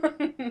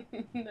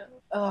 No.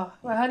 Oh,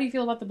 well, how do you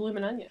feel about the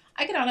blooming onion?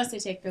 I could honestly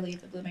take or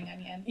leave the blooming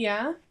onion.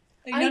 Yeah?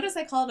 Notice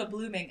I called it a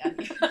blooming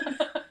onion.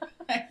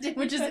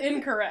 Which is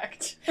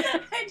incorrect.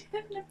 I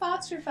didn't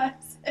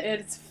apostrophize it.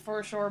 It's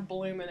for sure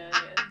blooming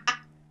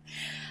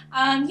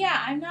onion.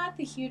 Yeah, I'm not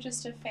the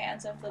hugest of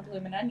fans of the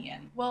bloomin'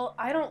 onion. Well,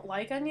 I don't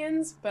like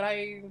onions, but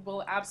I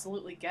will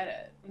absolutely get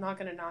it. I'm not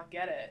gonna not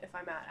get it if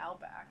I'm at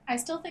Outback. I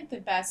still think the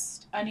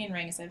best onion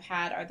rings I've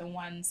had are the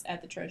ones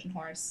at the Trojan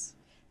Horse.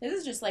 This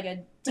is just like a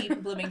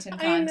deep Bloomington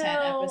content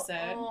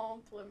episode. Oh,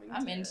 Bloomington.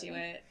 I'm into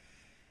it.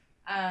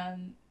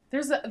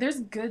 There's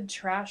good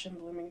trash in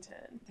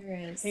Bloomington. There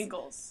is.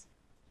 Hinkles.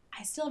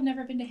 I still have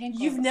never been to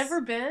Hinkles. You've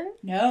never been?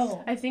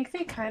 No. I think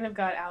they kind of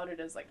got outed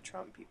as like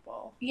Trump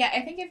people. Yeah,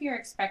 I think if you're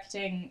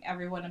expecting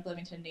everyone in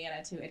Bloomington,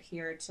 Indiana to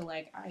adhere to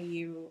like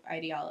IU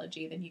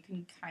ideology, then you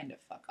can kind of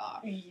fuck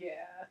off.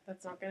 Yeah,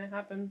 that's not gonna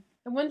happen.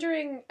 I'm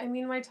wondering, I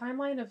mean, my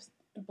timeline of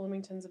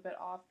Bloomington's a bit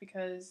off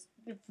because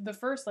the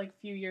first like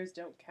few years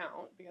don't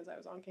count because I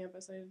was on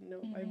campus. I didn't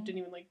know, I didn't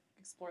even like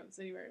explore the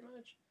city very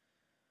much.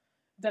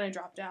 Then I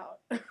dropped out.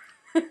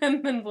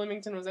 And then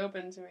Bloomington was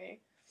open to me.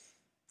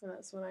 And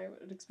that's when I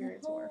would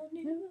experience more.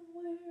 New world.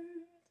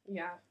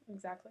 Yeah,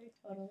 exactly.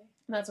 Totally.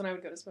 And that's when I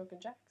would go to Smokin'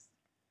 Jack's.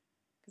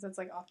 Because that's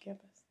like off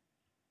campus.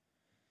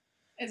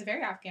 It's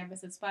very off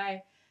campus. It's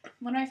by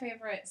one of my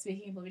favorite,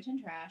 speaking of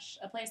Bloomington trash,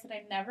 a place that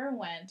I never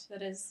went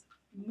that is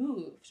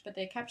moved, but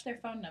they kept their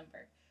phone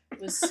number. It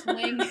was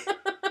Swing.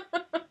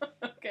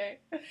 Okay.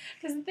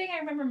 Because the thing I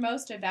remember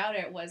most about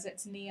it was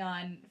its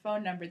neon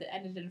phone number that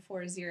ended in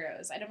 4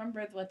 zeros. I don't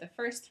remember what the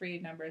first 3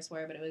 numbers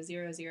were, but it was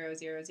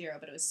 0000,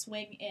 but it was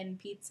Swing In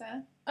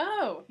Pizza.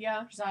 Oh,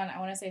 yeah. Which is on, I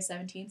want to say,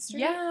 17th Street.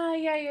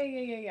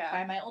 Yeah.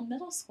 By my old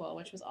middle school,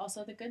 which was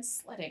also the good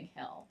sledding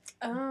hill.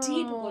 Oh.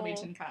 Deep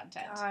Bloomington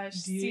content.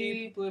 Gosh,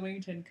 Deep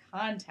Bloomington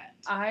content.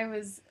 I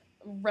was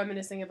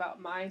reminiscing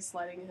about my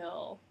sledding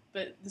hill,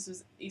 but this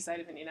was east side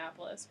of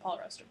Indianapolis, Paul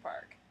Ruster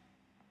Park.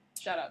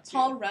 Shout out to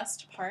Paul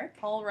Rust Park?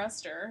 Paul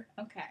Ruster.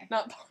 Okay.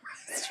 Not Paul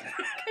Ruster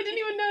Park. I didn't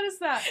even notice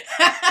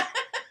that.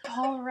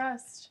 Paul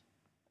Rust.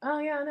 Oh,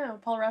 yeah, no.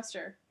 Paul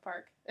Ruster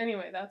Park.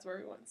 Anyway, that's where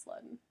we went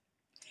sledding.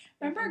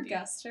 Remember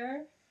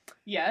Guster?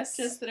 Yes.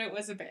 Just that it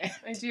was a band.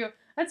 I do.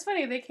 That's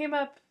funny. They came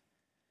up,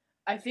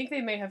 I think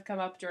they may have come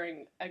up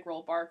during Egg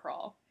Roll Bar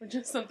Crawl, which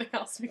is something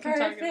else we can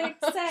talk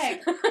about.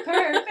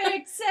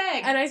 Perfect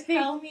seg! And I think,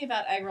 tell me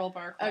about Egg Roll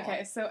Bar Crawl.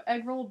 Okay, so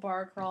Egg Roll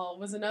Bar Crawl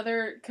was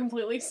another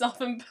completely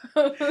self-imposed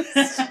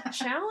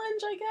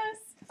challenge, I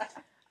guess.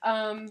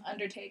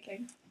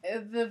 Undertaking.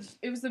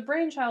 It was the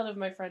brainchild of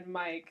my friend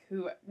Mike,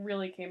 who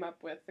really came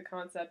up with the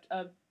concept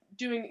of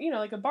doing,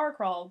 like a bar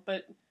crawl,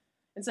 but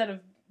instead of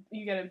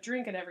you get a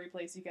drink at every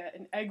place, you get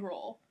an egg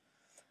roll,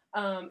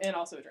 and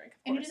also a drink.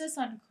 And you did this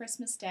on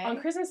Christmas Day? On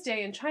Christmas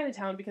Day in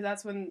Chinatown, because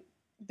that's when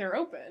they're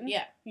open.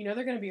 Yeah. They're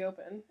going to be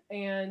open,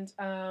 and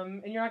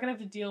you're not going to have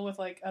to deal with,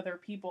 like, other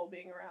people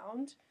being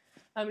around.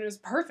 It was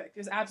perfect. It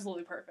was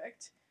absolutely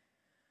perfect.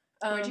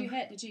 Where'd you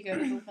hit? Did you go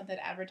to the one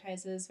that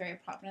advertises very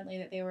prominently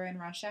that they were in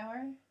rush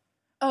hour?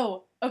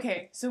 Oh,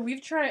 okay. So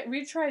we've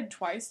tried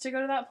twice to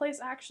go to that place,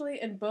 actually,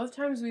 and both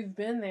times we've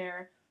been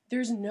there,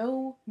 there's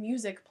no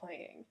music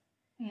playing.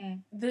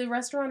 The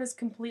restaurant is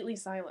completely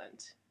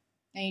silent.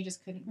 And you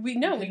just couldn't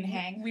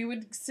hang? We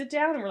would sit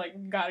down and we're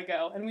like, gotta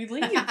go, and we'd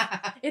leave.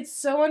 It's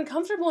so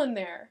uncomfortable in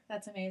there.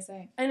 That's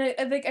amazing. And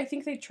I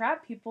think they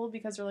trap people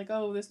because they're like,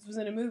 oh, this was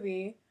in a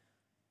movie.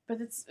 But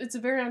it's a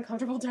very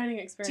uncomfortable dining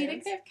experience. Do you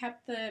think they've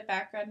kept the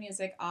background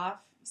music off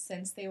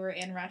since they were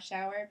in rush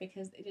hour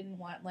because they didn't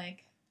want,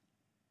 like...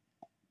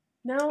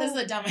 No. This is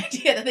a dumb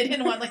idea that they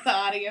didn't want, like, the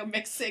audio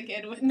mixing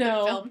in with the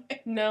filming.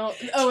 No.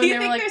 Oh, and they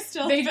were like,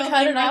 they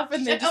cut it off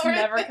and they just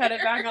never cut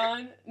it back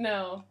on?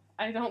 No.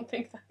 I don't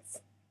think that's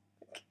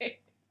okay.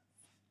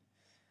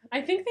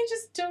 I think they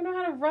just don't know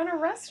how to run a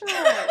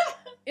restaurant.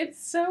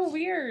 It's so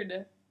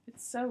weird.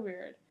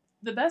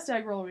 The best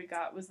egg roll we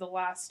got was the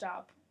last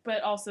stop.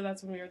 But also,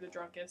 that's when we were the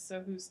drunkest, so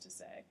who's to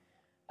say?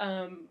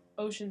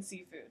 Ocean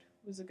Seafood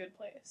was a good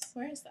place.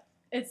 Where is that?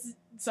 It's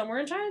somewhere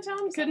in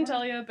Chinatown. Couldn't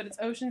tell you, but it's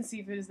Ocean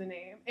Seafood is the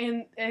name.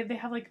 And they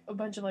have, like, a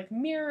bunch of, like,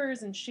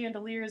 mirrors and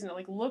chandeliers, and it,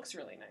 like, looks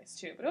really nice,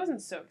 too. But it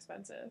wasn't so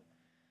expensive.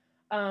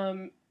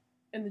 And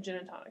the gin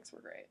and tonics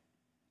were great.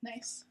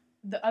 Nice.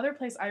 The other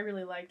place I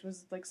really liked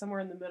was, like, somewhere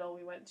in the middle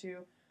we went to,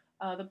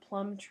 the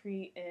Plum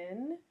Tree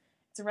Inn.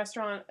 It's a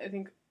restaurant, I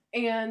think.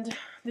 And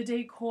the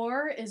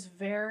decor is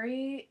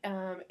very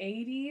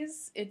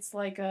 80s. It's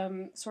like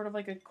sort of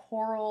like a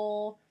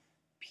coral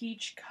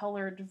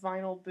peach-colored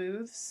vinyl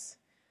booths.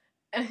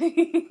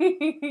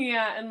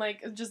 Yeah, and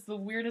like just the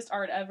weirdest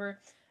art ever.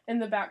 In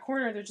the back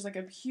corner, there's just like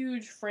a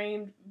huge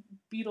framed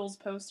Beatles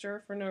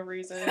poster for no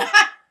reason.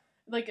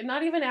 Like,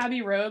 not even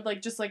Abbey Road,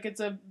 like, just, like,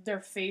 it's their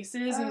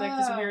faces, and, like,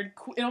 this weird,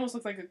 it almost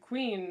looks like a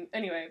queen.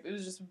 Anyway, it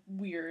was just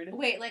weird.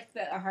 Wait, like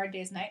A Hard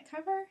Day's Night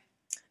cover?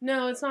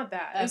 No, it's not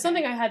that. Okay. It was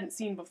something I hadn't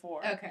seen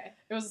before. Okay.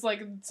 It was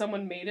like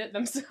someone made it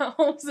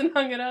themselves and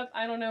hung it up.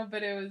 I don't know,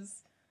 but it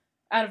was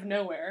out of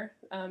nowhere.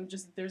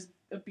 Just there's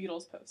a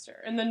Beatles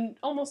poster, and then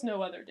almost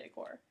no other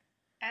decor.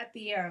 At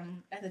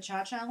the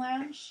Cha-Cha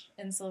Lounge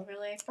in Silver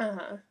Lake,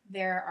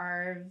 there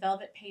are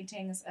velvet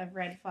paintings of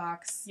Red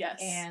Fox. Yes.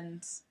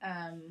 And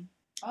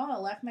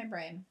it left my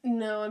brain.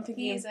 No, I'm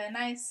thinking he's a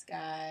nice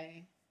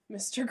guy.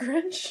 Mr.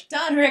 Grinch.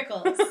 Don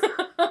Rickles.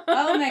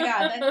 Oh my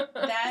God,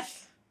 that.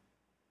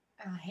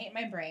 I hate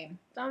my brain.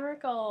 Don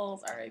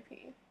Rickles,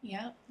 R.I.P.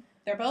 Yep.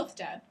 They're both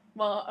dead.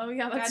 Well, oh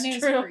yeah, that's true.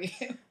 For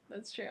you.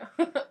 That's true.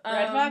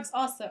 Red Fox,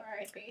 also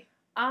R.I.P.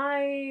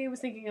 I was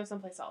thinking of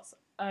someplace else.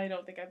 I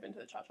don't think I've been to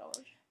the Cha-Cha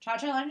Lounge.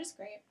 Cha-Cha Lounge is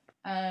great.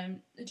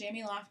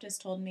 Jamie Loftus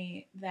told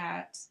me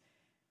that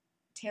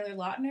Taylor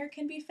Lautner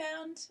can be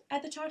found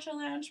at the Cha-Cha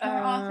Lounge more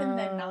often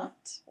than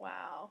not.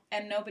 Wow.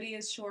 And nobody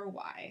is sure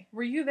why.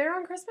 Were you there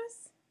on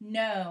Christmas?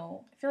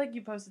 No. I feel like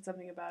you posted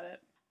something about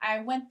it. I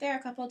went there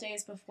a couple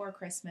days before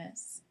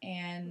Christmas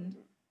and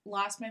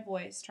lost my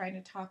voice trying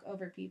to talk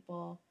over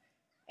people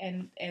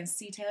and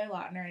see Taylor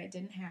Lautner, and it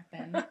didn't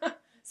happen.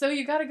 So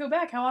you got to go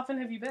back. How often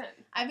have you been?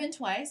 I've been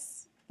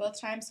twice. Both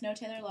times, no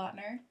Taylor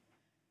Lautner.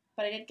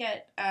 But I did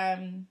get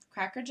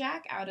Cracker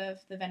Jack out of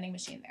the vending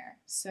machine there.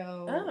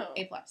 So,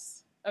 A+.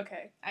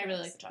 Okay. I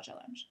really like the Cha-Cha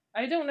Lounge.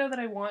 I don't know that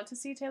I want to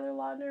see Taylor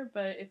Lautner,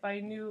 but if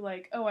I knew,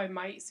 like, I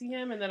might see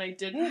him and then I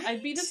didn't,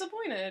 I'd be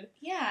disappointed.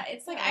 Yeah,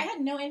 it's like I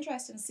had no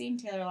interest in seeing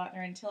Taylor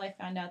Lautner until I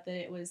found out that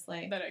it was,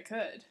 like... That I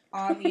could.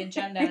 On the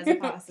agenda as a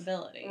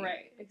possibility.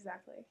 Right,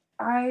 exactly.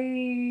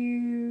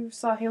 I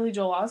saw Haley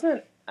Joel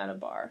Osment at a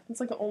bar. It's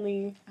like the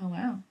only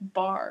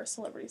bar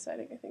celebrity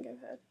sighting I think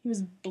I've had. He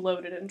was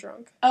bloated and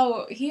drunk.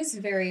 Oh, he's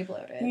very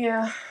bloated.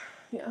 Yeah.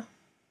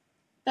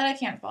 But I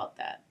can't fault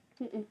that.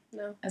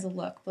 No. As a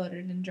look,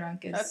 bloated and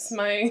drunk is... That's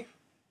my...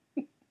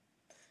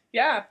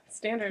 yeah,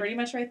 standard. Pretty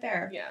much right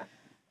there.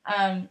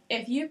 Yeah.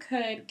 If you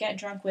could get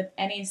drunk with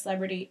any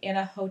celebrity in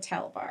a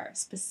hotel bar,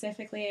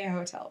 specifically a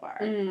hotel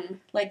bar,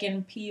 like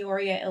in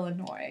Peoria,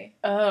 Illinois,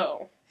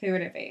 who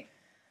would it be?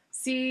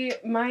 See,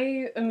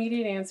 my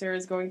immediate answer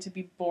is going to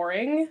be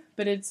boring,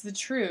 but it's the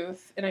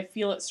truth, and I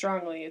feel it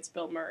strongly. It's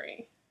Bill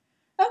Murray.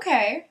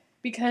 Okay.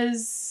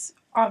 Because,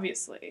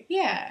 obviously.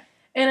 Yeah.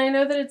 And I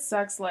know that it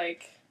sucks,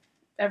 like...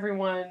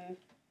 Everyone,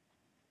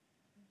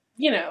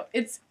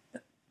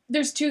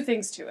 there's two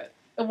things to it.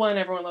 One,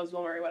 everyone loves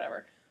Bill Murray,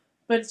 whatever.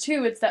 But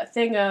two, it's that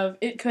thing of,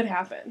 it could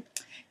happen.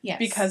 Yes.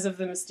 Because of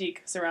the mystique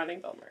surrounding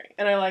Bill Murray.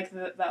 And I like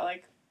that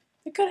like,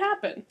 it could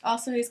happen.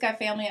 Also, he's got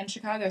family in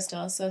Chicago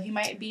still, so he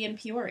might be in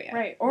Peoria.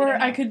 Right. Or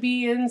I could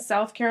be in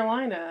South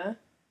Carolina,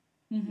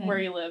 where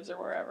he lives, or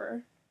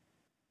wherever.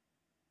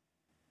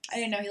 I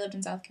didn't know he lived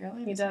in South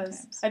Carolina. He does.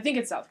 Sometimes. I think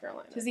it's South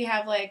Carolina. Does he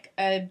have like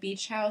a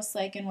beach house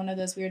like in one of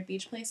those weird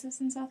beach places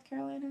in South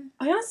Carolina?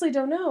 I honestly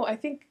don't know. I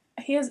think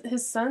he has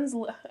his sons.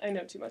 I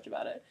know too much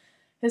about it.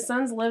 His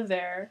sons live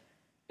there,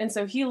 and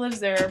so he lives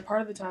there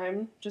part of the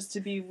time just to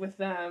be with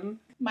them.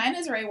 Mine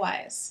is Ray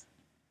Wise.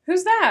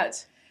 Who's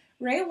that?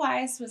 Ray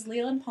Wise was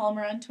Leland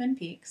Palmer on Twin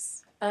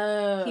Peaks.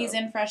 Oh. He's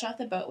in Fresh Off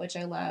the Boat, which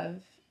I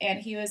love, and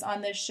he was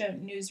on this show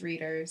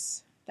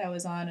Newsreaders that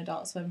was on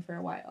Adult Swim for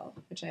a while,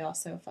 which I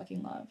also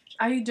fucking loved.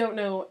 I don't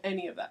know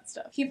any of that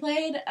stuff. He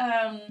played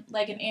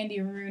like an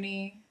Andy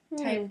Rooney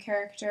type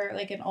character,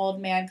 like an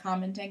old man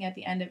commenting at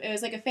the end of it.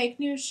 Was like a fake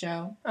news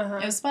show. Uh-huh.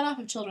 It was spun off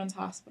of Children's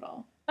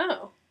Hospital.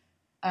 Oh.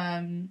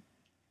 And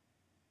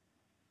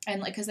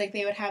like, cause like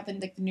they would have the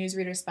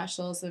newsreader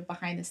specials of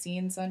behind the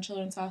scenes on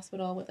Children's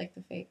Hospital with like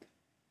the fake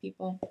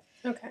people.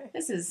 Okay.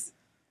 This is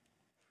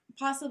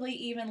possibly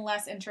even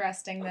less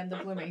interesting than the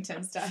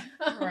Bloomington stuff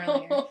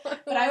earlier.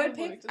 But I would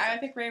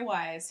pick Ray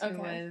Wise, who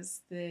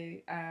was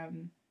the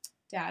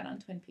dad on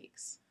Twin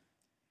Peaks.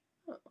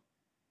 Oh.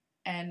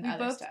 And we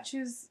other both stuff.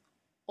 choose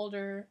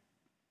older.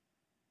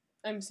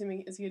 I'm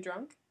assuming, is he a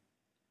drunk?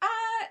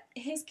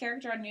 His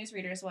character on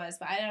Newsreaders was,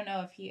 but I don't know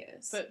if he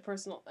is. But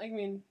personal, I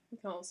mean, we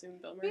can all assume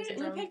Bill Murray's a we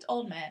drunk. picked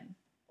old men.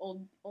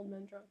 Old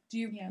men drunk. Do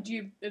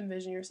you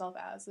envision yourself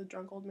as a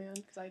drunk old man?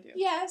 Because I do.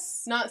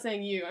 Yes. Not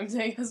saying you. I'm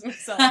saying as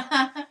myself.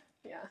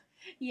 Yeah.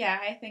 Yeah,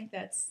 I think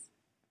that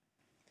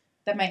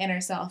my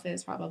inner self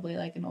is probably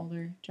like an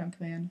older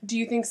drunk man. Do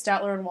you think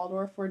Statler and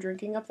Waldorf were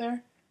drinking up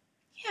there?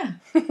 Yeah.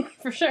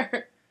 For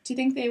sure. Do you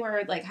think they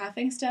were like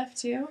huffing stuff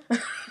too?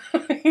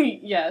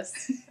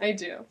 Yes, I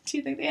do. Do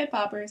you think they had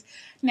poppers?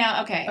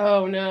 Now, okay.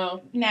 Oh,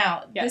 no.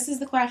 Now, Yes. This is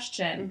the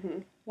question. Mm-hmm.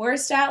 Were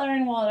Statler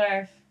and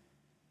Waldorf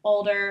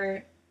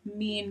older,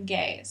 mean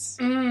gays?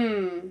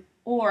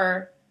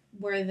 Or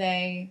were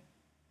they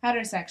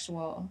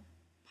heterosexual,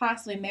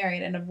 possibly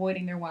married, and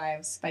avoiding their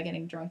wives by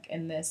getting drunk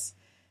in this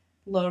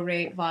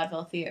low-rate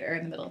vaudeville theater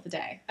in the middle of the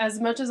day? As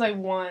much as I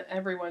want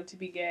everyone to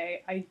be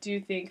gay, I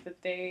do think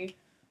that they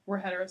were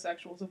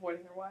heterosexuals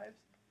avoiding their wives.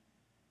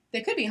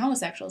 They could be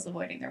homosexuals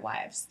avoiding their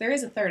wives. There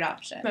is a third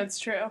option. That's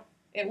true.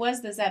 It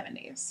was the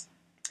 70s.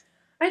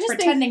 I just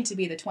pretending to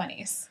be the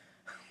 20s.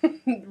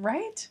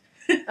 Right?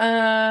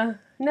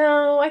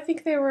 No, I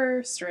think they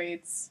were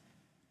straights.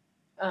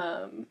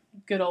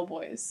 Good old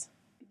boys.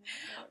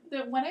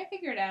 When I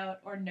figured out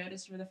or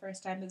noticed for the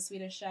first time the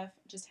Swedish Chef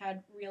just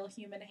had real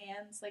human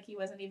hands, like he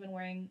wasn't even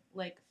wearing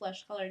like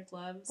flesh-colored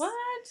gloves.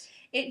 What?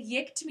 It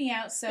yicked me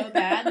out so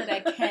bad that I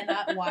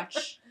cannot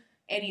watch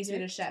any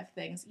Swedish Chef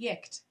things.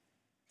 Yicked.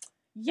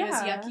 Yeah. It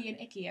was yucky and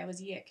icky. I was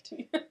yicked.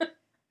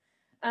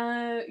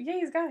 Yeah,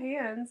 he's got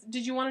hands.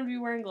 Did you want him to be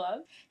wearing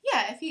gloves?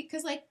 Yeah,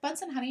 because like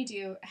Bunsen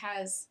Honeydew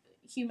has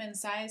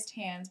human-sized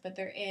hands, but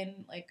they're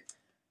in like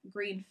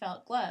green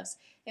felt gloves.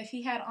 If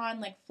he had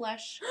on like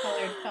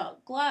flesh-colored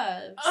felt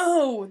gloves,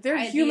 they're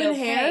human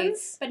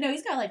hands. But no,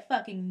 he's got like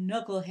fucking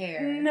knuckle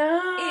hair.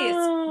 No,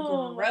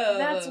 it's gross.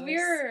 That's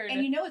weird.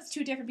 And you know it's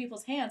two different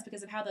people's hands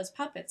because of how those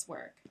puppets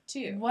work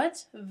too.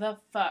 What the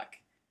fuck?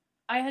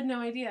 I had no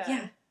idea.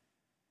 Yeah.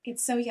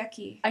 It's so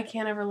yucky. I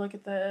can't ever look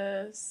at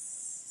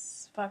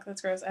this. Fuck,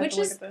 that's gross. I have to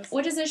look at this.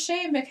 Which is a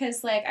shame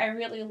because, like, I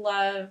really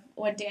love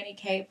when Danny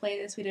Kaye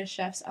played the Swedish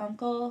Chef's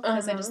uncle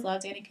because I just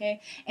love Danny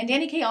Kaye. And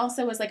Danny Kaye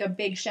also was, like, a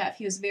big chef.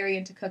 He was very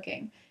into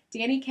cooking.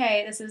 Danny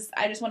Kaye,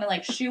 I just want to,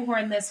 like,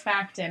 shoehorn this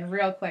fact in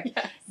real quick.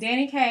 Yes.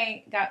 Danny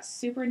Kaye got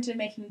super into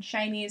making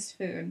Chinese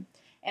food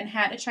and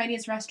had a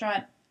Chinese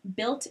restaurant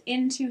built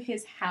into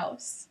his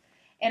house.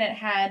 And it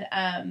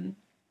had,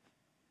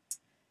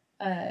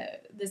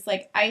 this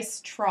like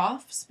ice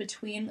troughs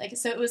between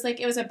so it was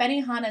a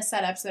Benihana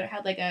setup, so it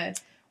had like a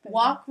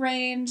walk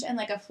range and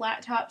like a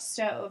flat top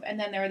stove, and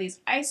then there were these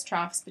ice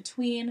troughs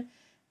between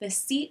the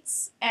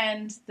seats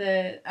and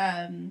the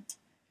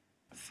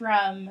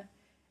from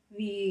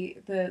the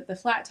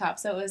flat top,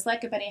 so it was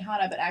like a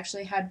Benihana but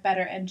actually had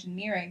better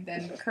engineering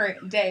than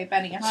current day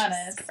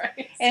Benihanas.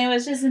 And it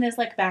was just in his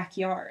like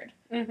backyard.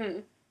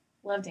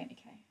 Love Danny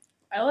Kaye.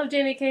 I love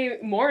Danny Kaye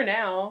more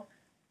now,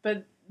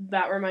 but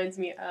that reminds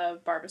me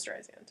of Barbra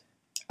Streisand.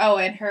 Oh,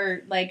 and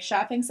her, like,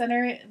 shopping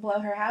center below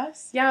her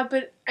house? Yeah,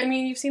 but, I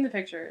mean, you've seen the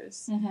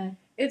pictures. Mm-hmm.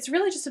 It's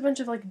really just a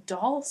bunch of, like,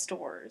 doll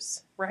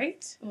stores,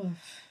 right?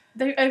 Oof.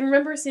 I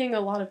remember seeing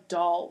a lot of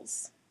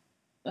dolls.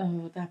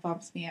 Oh, that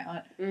bumps me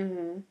out.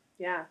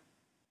 Yeah.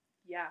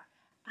 Yeah.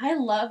 I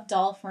love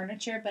doll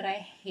furniture, but I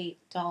hate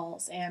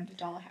dolls and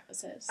doll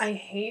houses. I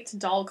hate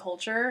doll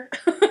culture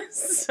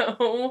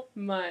so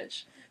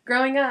much.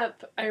 Growing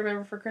up, I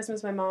remember for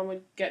Christmas my mom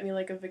would get me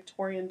like a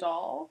Victorian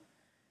doll.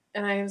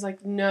 And I was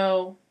like,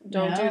 no,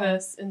 don't do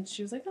this. And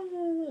she was like,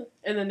 oh.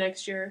 And the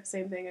next year,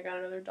 same thing, I got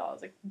another doll. I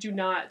was like, do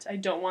not, I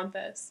don't want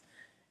this.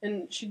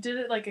 And she did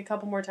it like a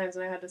couple more times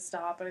and I had to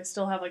stop. And I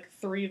still have like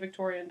 3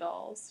 Victorian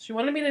dolls. She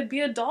wanted me to be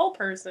a doll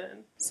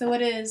person. So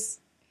what is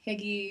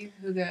Hygge,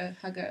 Hygge,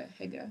 Hygge,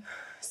 Hygge?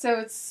 So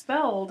it's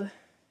spelled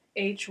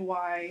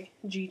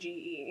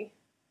Hygge,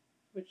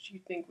 which you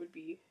think would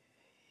be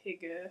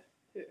Hygge,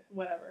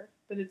 whatever.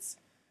 But it's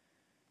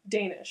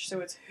Danish, so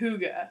it's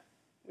hygge,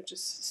 which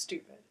is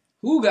stupid.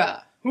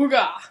 Hygge.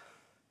 Hygge.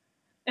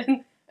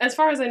 And as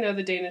far as I know,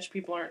 the Danish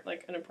people aren't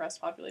like an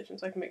oppressed population,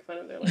 so I can make fun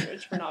of their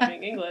language for not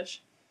being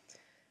English.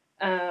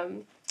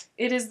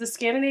 It is the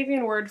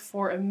Scandinavian word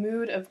for a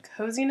mood of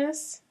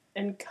coziness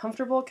and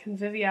comfortable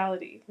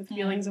conviviality with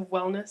feelings of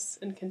wellness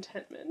and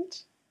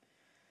contentment.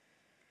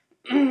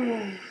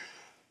 And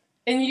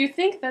you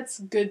think that's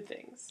good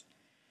things.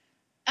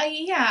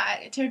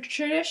 Yeah,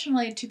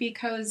 traditionally to be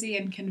cozy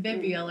and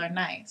convivial are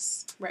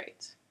nice.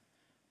 Right.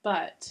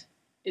 But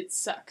it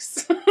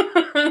sucks.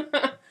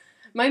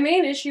 My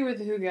main issue with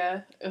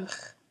hygge,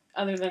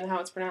 other than how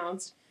it's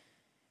pronounced,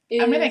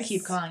 is... I'm going to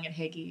keep calling it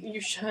hygge.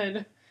 You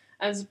should,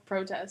 as a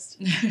protest.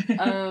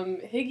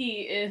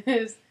 Hygge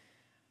is...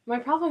 My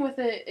problem with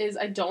it is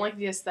I don't like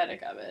the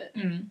aesthetic of it.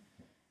 Mm.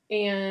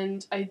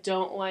 And I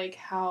don't like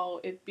how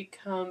it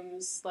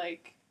becomes,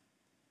 like,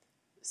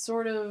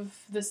 sort of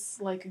this,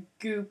 like,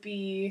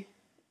 goopy,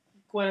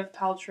 Gwyneth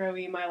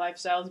Paltrow-y, my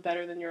lifestyle is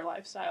better than your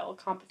lifestyle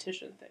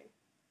competition thing.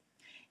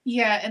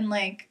 Yeah, and,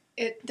 like,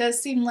 it does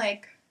seem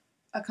like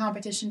a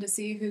competition to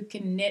see who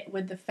can knit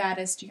with the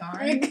fattest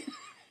yarn.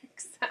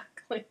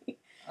 Exactly.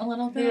 A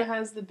little bit. Who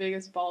has the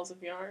biggest balls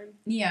of yarn.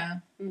 Yeah.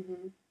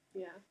 Mm-hmm.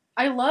 Yeah.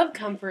 I love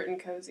comfort and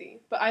cozy,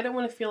 but I don't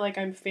want to feel like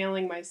I'm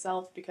failing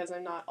myself because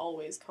I'm not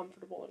always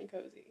comfortable and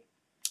cozy.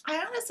 I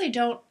honestly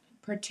don't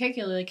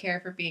particularly care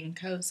for being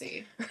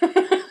cozy.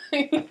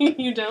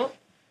 You don't?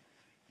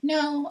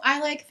 No,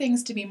 I like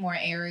things to be more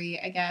airy,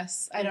 I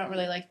guess. I don't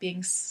really like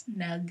being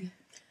snug.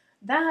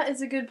 That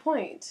is a good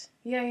point.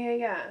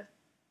 Yeah.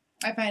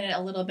 I find it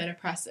a little bit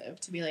oppressive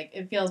to be like,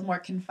 it feels more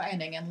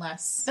confining and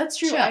less That's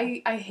true. chill.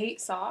 I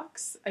hate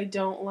socks. I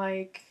don't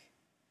like...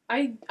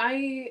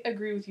 I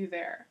agree with you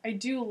there. I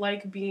do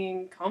like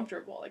being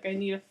comfortable. Like, I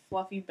need a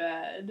fluffy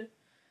bed,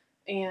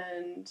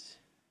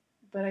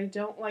 but I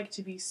don't like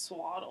to be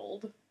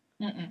swaddled.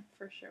 Mm-mm.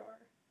 For sure.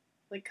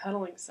 Like,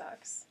 cuddling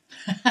sucks.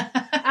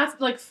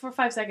 After, like, for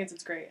 5 seconds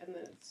it's great, and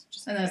then it's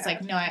just And then it's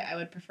bad. like, no, I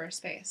would prefer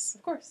space.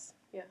 Of course,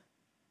 yeah.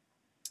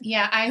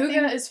 Yeah, I Hygge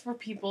think... is for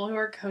people who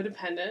are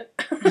codependent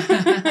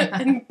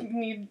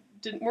and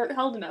weren't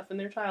held enough in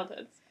their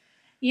childhoods.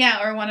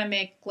 Yeah, or want to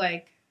make,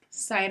 like,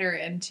 cider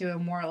into a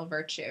moral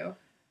virtue.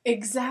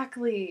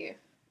 Exactly.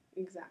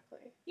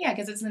 Yeah,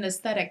 because it's an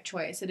aesthetic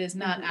choice. It is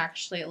not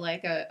actually,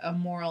 like, a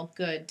moral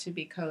good to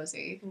be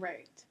cozy.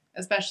 Right.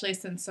 Especially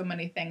since so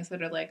many things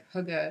that are, like,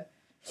 hygge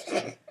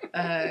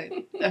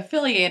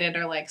affiliated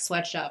are, like,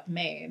 sweatshop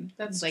made.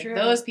 That's like, true.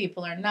 those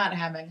people are not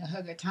having a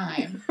hygge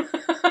time.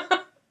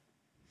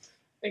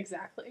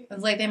 Exactly.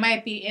 It's like they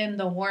might be in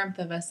the warmth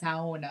of a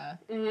sauna,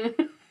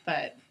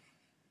 but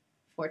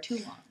for too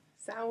long.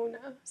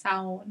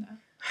 Sauna.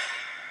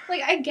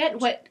 Like, I get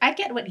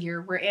what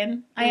year we're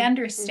in. I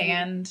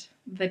understand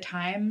the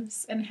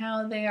times and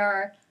how they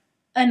are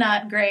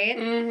not great.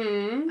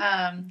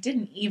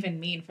 Didn't even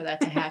mean for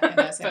that to happen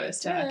as I was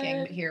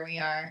talking, but here we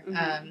are.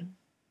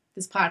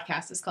 This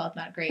podcast is called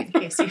Not Great, in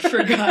case you've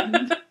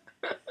forgotten.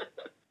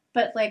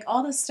 But, like,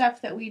 all the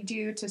stuff that we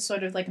do to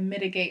sort of, like,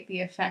 mitigate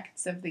the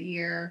effects of the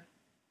year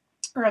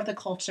or of the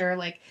culture,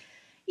 like,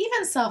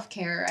 even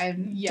self-care, I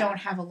don't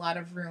have a lot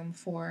of room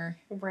for.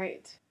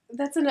 Right.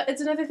 It's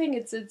another thing.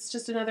 It's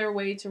just another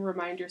way to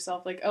remind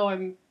yourself, like, oh,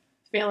 I'm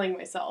failing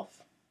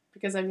myself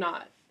because I'm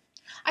not.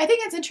 I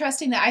think it's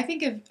interesting that I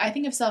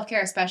think of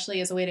self-care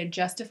especially as a way to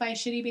justify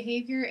shitty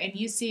behavior, and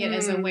you see it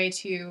as a way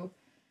to,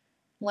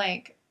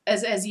 like,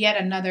 as yet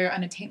another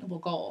unattainable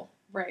goal.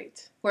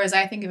 Right. Whereas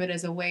I think of it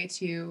as a way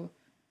to,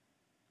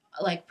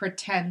 like,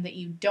 pretend that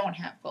you don't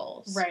have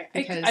goals. Right.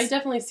 Because I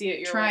definitely see it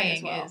your way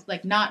as well. Is,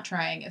 like, not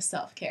trying is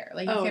self-care.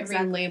 Like, you can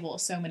relabel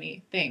so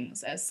many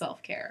things as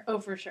self-care. Oh,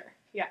 for sure.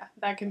 Yeah,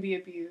 that can be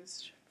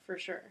abused, for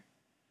sure.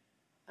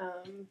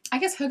 I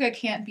guess hygge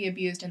can't be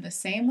abused in the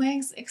same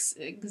way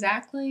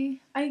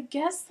exactly. I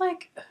guess,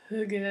 like,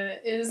 hygge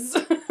is...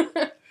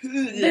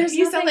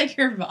 You sound like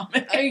you're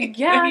vomiting.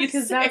 Yeah,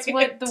 because that's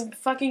what the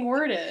fucking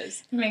word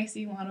is. It makes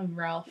you want a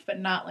Ralph, but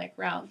not like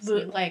Ralph's.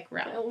 We like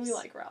Ralph's. We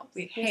like Ralph's.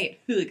 We hate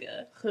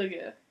hygge.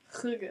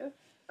 Hygge.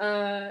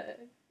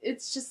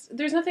 It's just,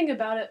 there's nothing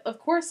about it. Of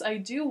course, I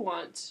do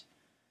want,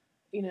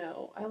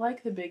 I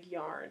like the big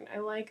yarn. I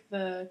like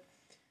the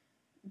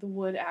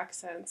wood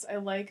accents. I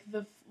like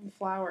the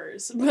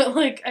flowers. But,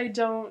 like, I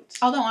don't...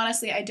 Although,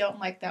 honestly, I don't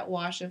like that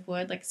wash of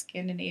wood, like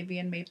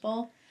Scandinavian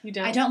maple. You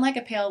don't? I don't like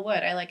a pale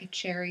wood. I like a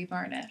cherry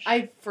varnish.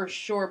 I for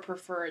sure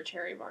prefer a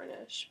cherry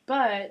varnish.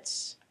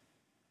 But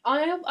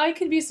I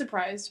could be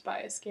surprised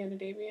by a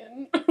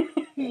Scandinavian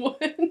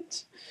wood.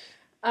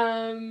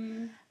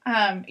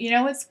 You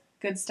know what's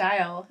good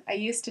style? I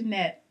used to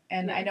knit,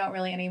 and I don't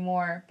really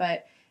anymore,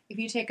 but if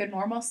you take a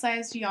normal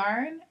sized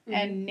yarn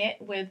and knit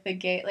with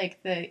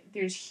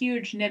there's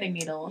huge knitting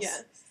needles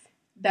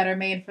that are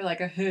made for,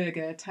 like, a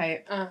hygge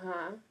type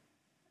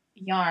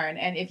yarn,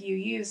 and if you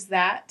use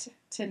that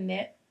to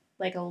knit,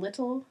 like, a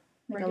little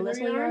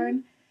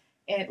yarn,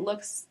 it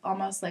looks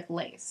almost like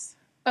lace.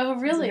 Oh,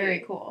 really? It's very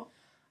cool.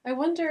 I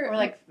wonder... Or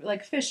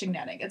like fishing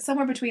netting. It's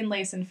somewhere between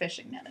lace and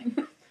fishing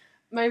netting.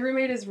 My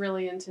roommate is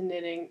really into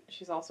knitting.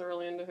 She's also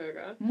really into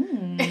hygge.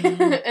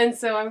 Mm. And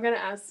so I'm going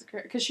to ask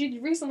her, because she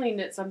recently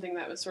knit something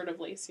that was sort of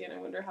lacy, and I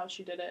wonder how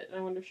she did it, and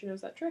I wonder if she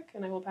knows that trick,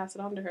 and I will pass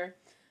it on to her.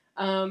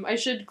 I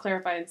should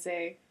clarify and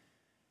say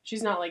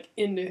she's not, like,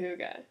 into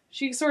hygge.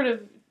 She sort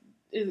of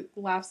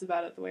laughs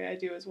about it the way I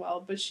do as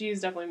well, but she's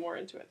definitely more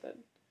into it than...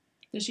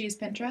 Does she use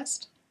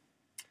Pinterest?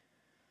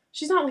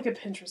 She's not, like, a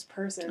Pinterest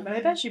person, but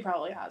I bet she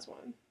probably has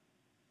one.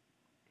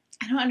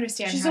 I don't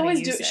understand She's how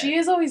always to use it. She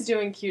is always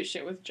doing cute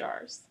shit with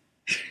jars.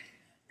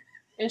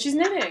 And she's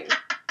knitting.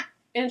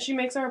 And she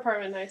makes our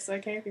apartment nice, so I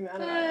can't be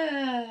mad at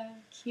it.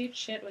 Cute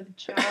shit with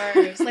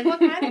jars. Like, what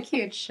kind of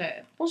cute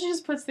shit? Well, she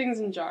just puts things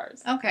in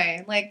jars.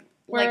 Okay, like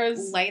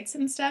lights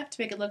and stuff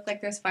to make it look like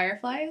there's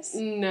fireflies?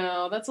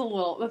 No, that's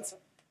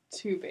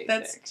too basic.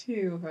 That's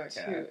too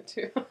hygge.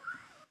 Too.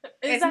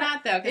 It's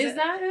not, though. Is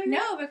that hygge?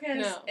 No,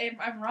 because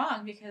I'm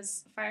wrong,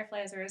 because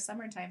fireflies are a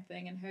summertime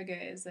thing and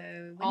hygge is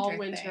a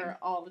winter thing.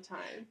 All the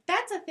time.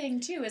 That's a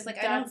thing, too, is,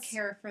 like, I don't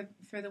care for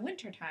the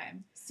winter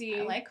time. See,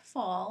 I like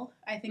fall.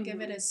 I think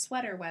of it as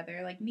sweater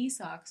weather, like knee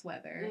socks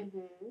weather.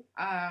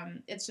 Mm-hmm.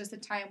 It's just a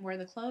time where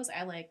the clothes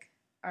I like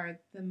are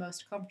the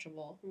most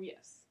comfortable.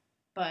 Yes.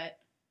 But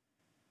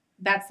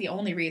that's the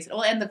only reason.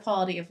 Well, and the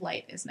quality of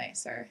light is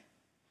nicer.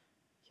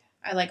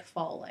 I like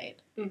fall light.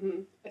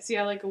 Mm-hmm. See,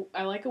 I like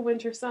a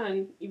winter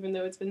sun, even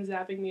though it's been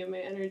zapping me of my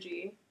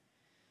energy.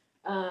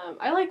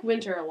 I like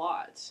winter a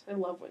lot. I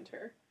love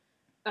winter.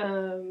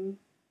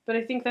 But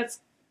I think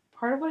that's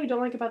part of what I don't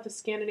like about the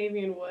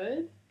Scandinavian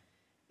wood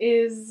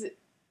is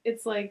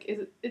it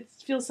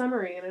feels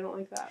summery, and I don't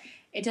like that.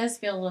 It does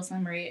feel a little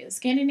summery.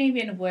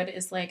 Scandinavian wood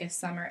is like a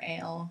summer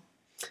ale.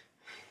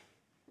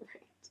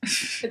 Right.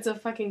 It's a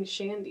fucking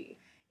shandy.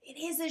 It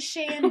is a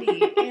shandy.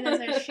 It is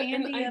a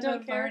shandy of a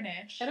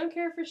varnish. I don't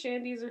care for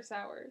shandies or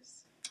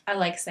sours. I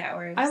like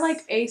sours. I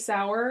like a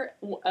sour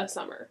a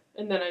summer,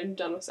 and then I'm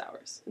done with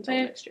sours until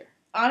next year.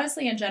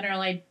 Honestly, in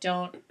general, I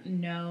don't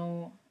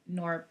know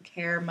nor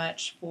care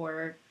much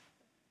for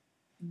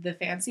the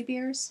fancy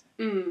beers.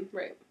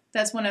 Right.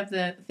 That's one of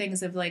the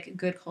things of, like,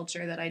 good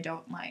culture that I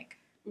don't like.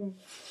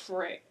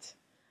 Right.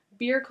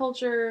 Beer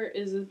culture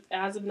is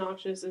as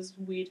obnoxious as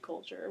weed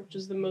culture, which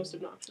is the most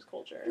obnoxious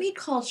culture. Weed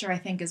culture, I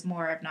think, is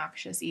more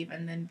obnoxious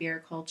even than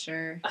beer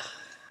culture.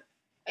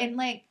 And,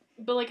 like...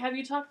 But, like, have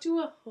you talked to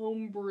a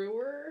home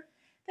brewer?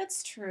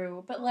 That's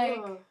true. But, like...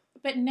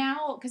 But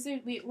now, because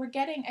we're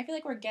getting... I feel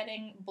like we're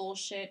getting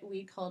bullshit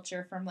weed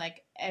culture from,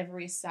 like,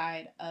 every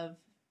side of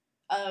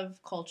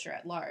culture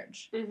at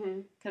large.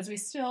 Because we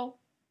still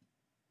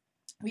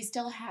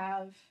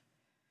have,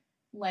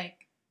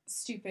 like,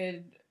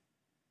 stupid...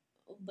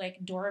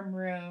 like dorm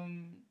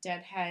room,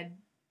 deadhead,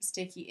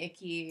 sticky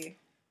icky,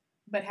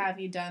 but have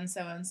you done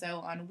so and so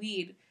on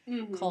weed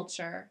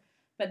culture.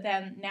 But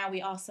then now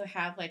we also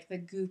have like the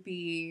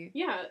goopy.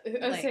 Yeah,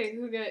 I say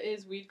hygge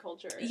is weed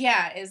culture.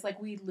 Yeah, is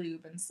like weed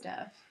lube and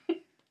stuff.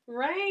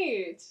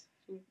 Right.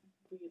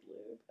 Weed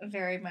lube.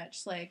 Very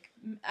much like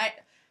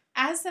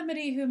as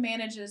somebody who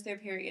manages their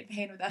period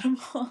pain with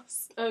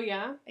edibles. Oh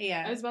yeah?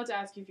 Yeah. I was about to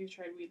ask you if you've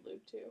tried weed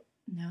lube too.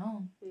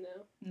 No. I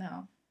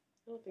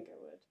don't think I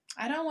would.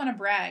 I don't want to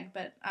brag,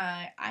 but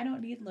I don't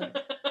need lube.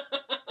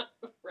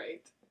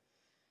 Right.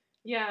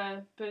 Yeah,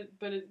 but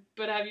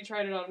have you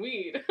tried it on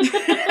weed?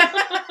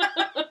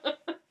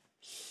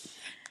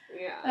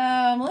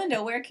 Yeah.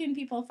 Melinda, where can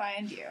people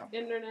find you?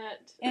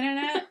 Internet?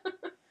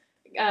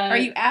 Are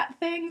you at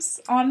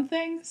things? On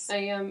things? I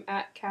am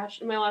at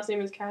Cash. My last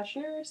name is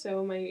Cashner,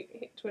 so my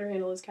Twitter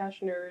handle is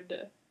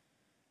Cashnerd.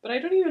 But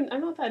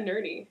I'm not that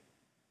nerdy.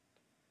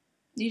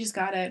 You just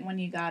got it when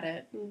you got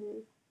it.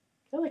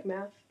 I like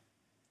math.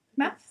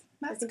 Math's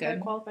I think good.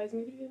 that qualifies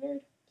me to be a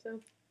nerd.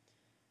 So,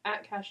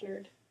 at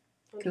Cashnerd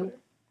on cool. Twitter.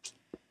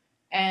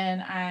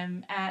 And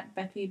I'm at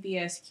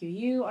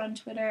BethyBSQU on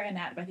Twitter and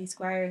at Bethy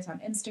Squires on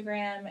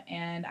Instagram.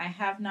 And I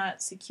have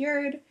not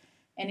secured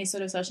any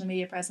sort of social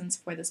media presence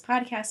for this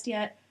podcast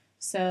yet.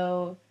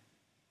 So,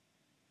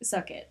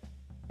 suck it.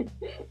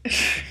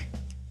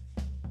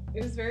 It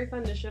was very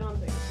fun to shit on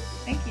things.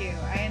 Thank you.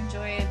 I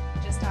enjoyed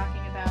just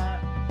talking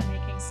about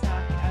making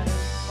stock out of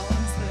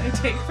bones that I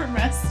take from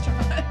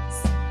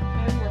restaurants. I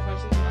have more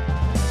questions about that.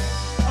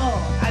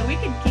 Oh, we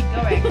can keep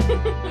going.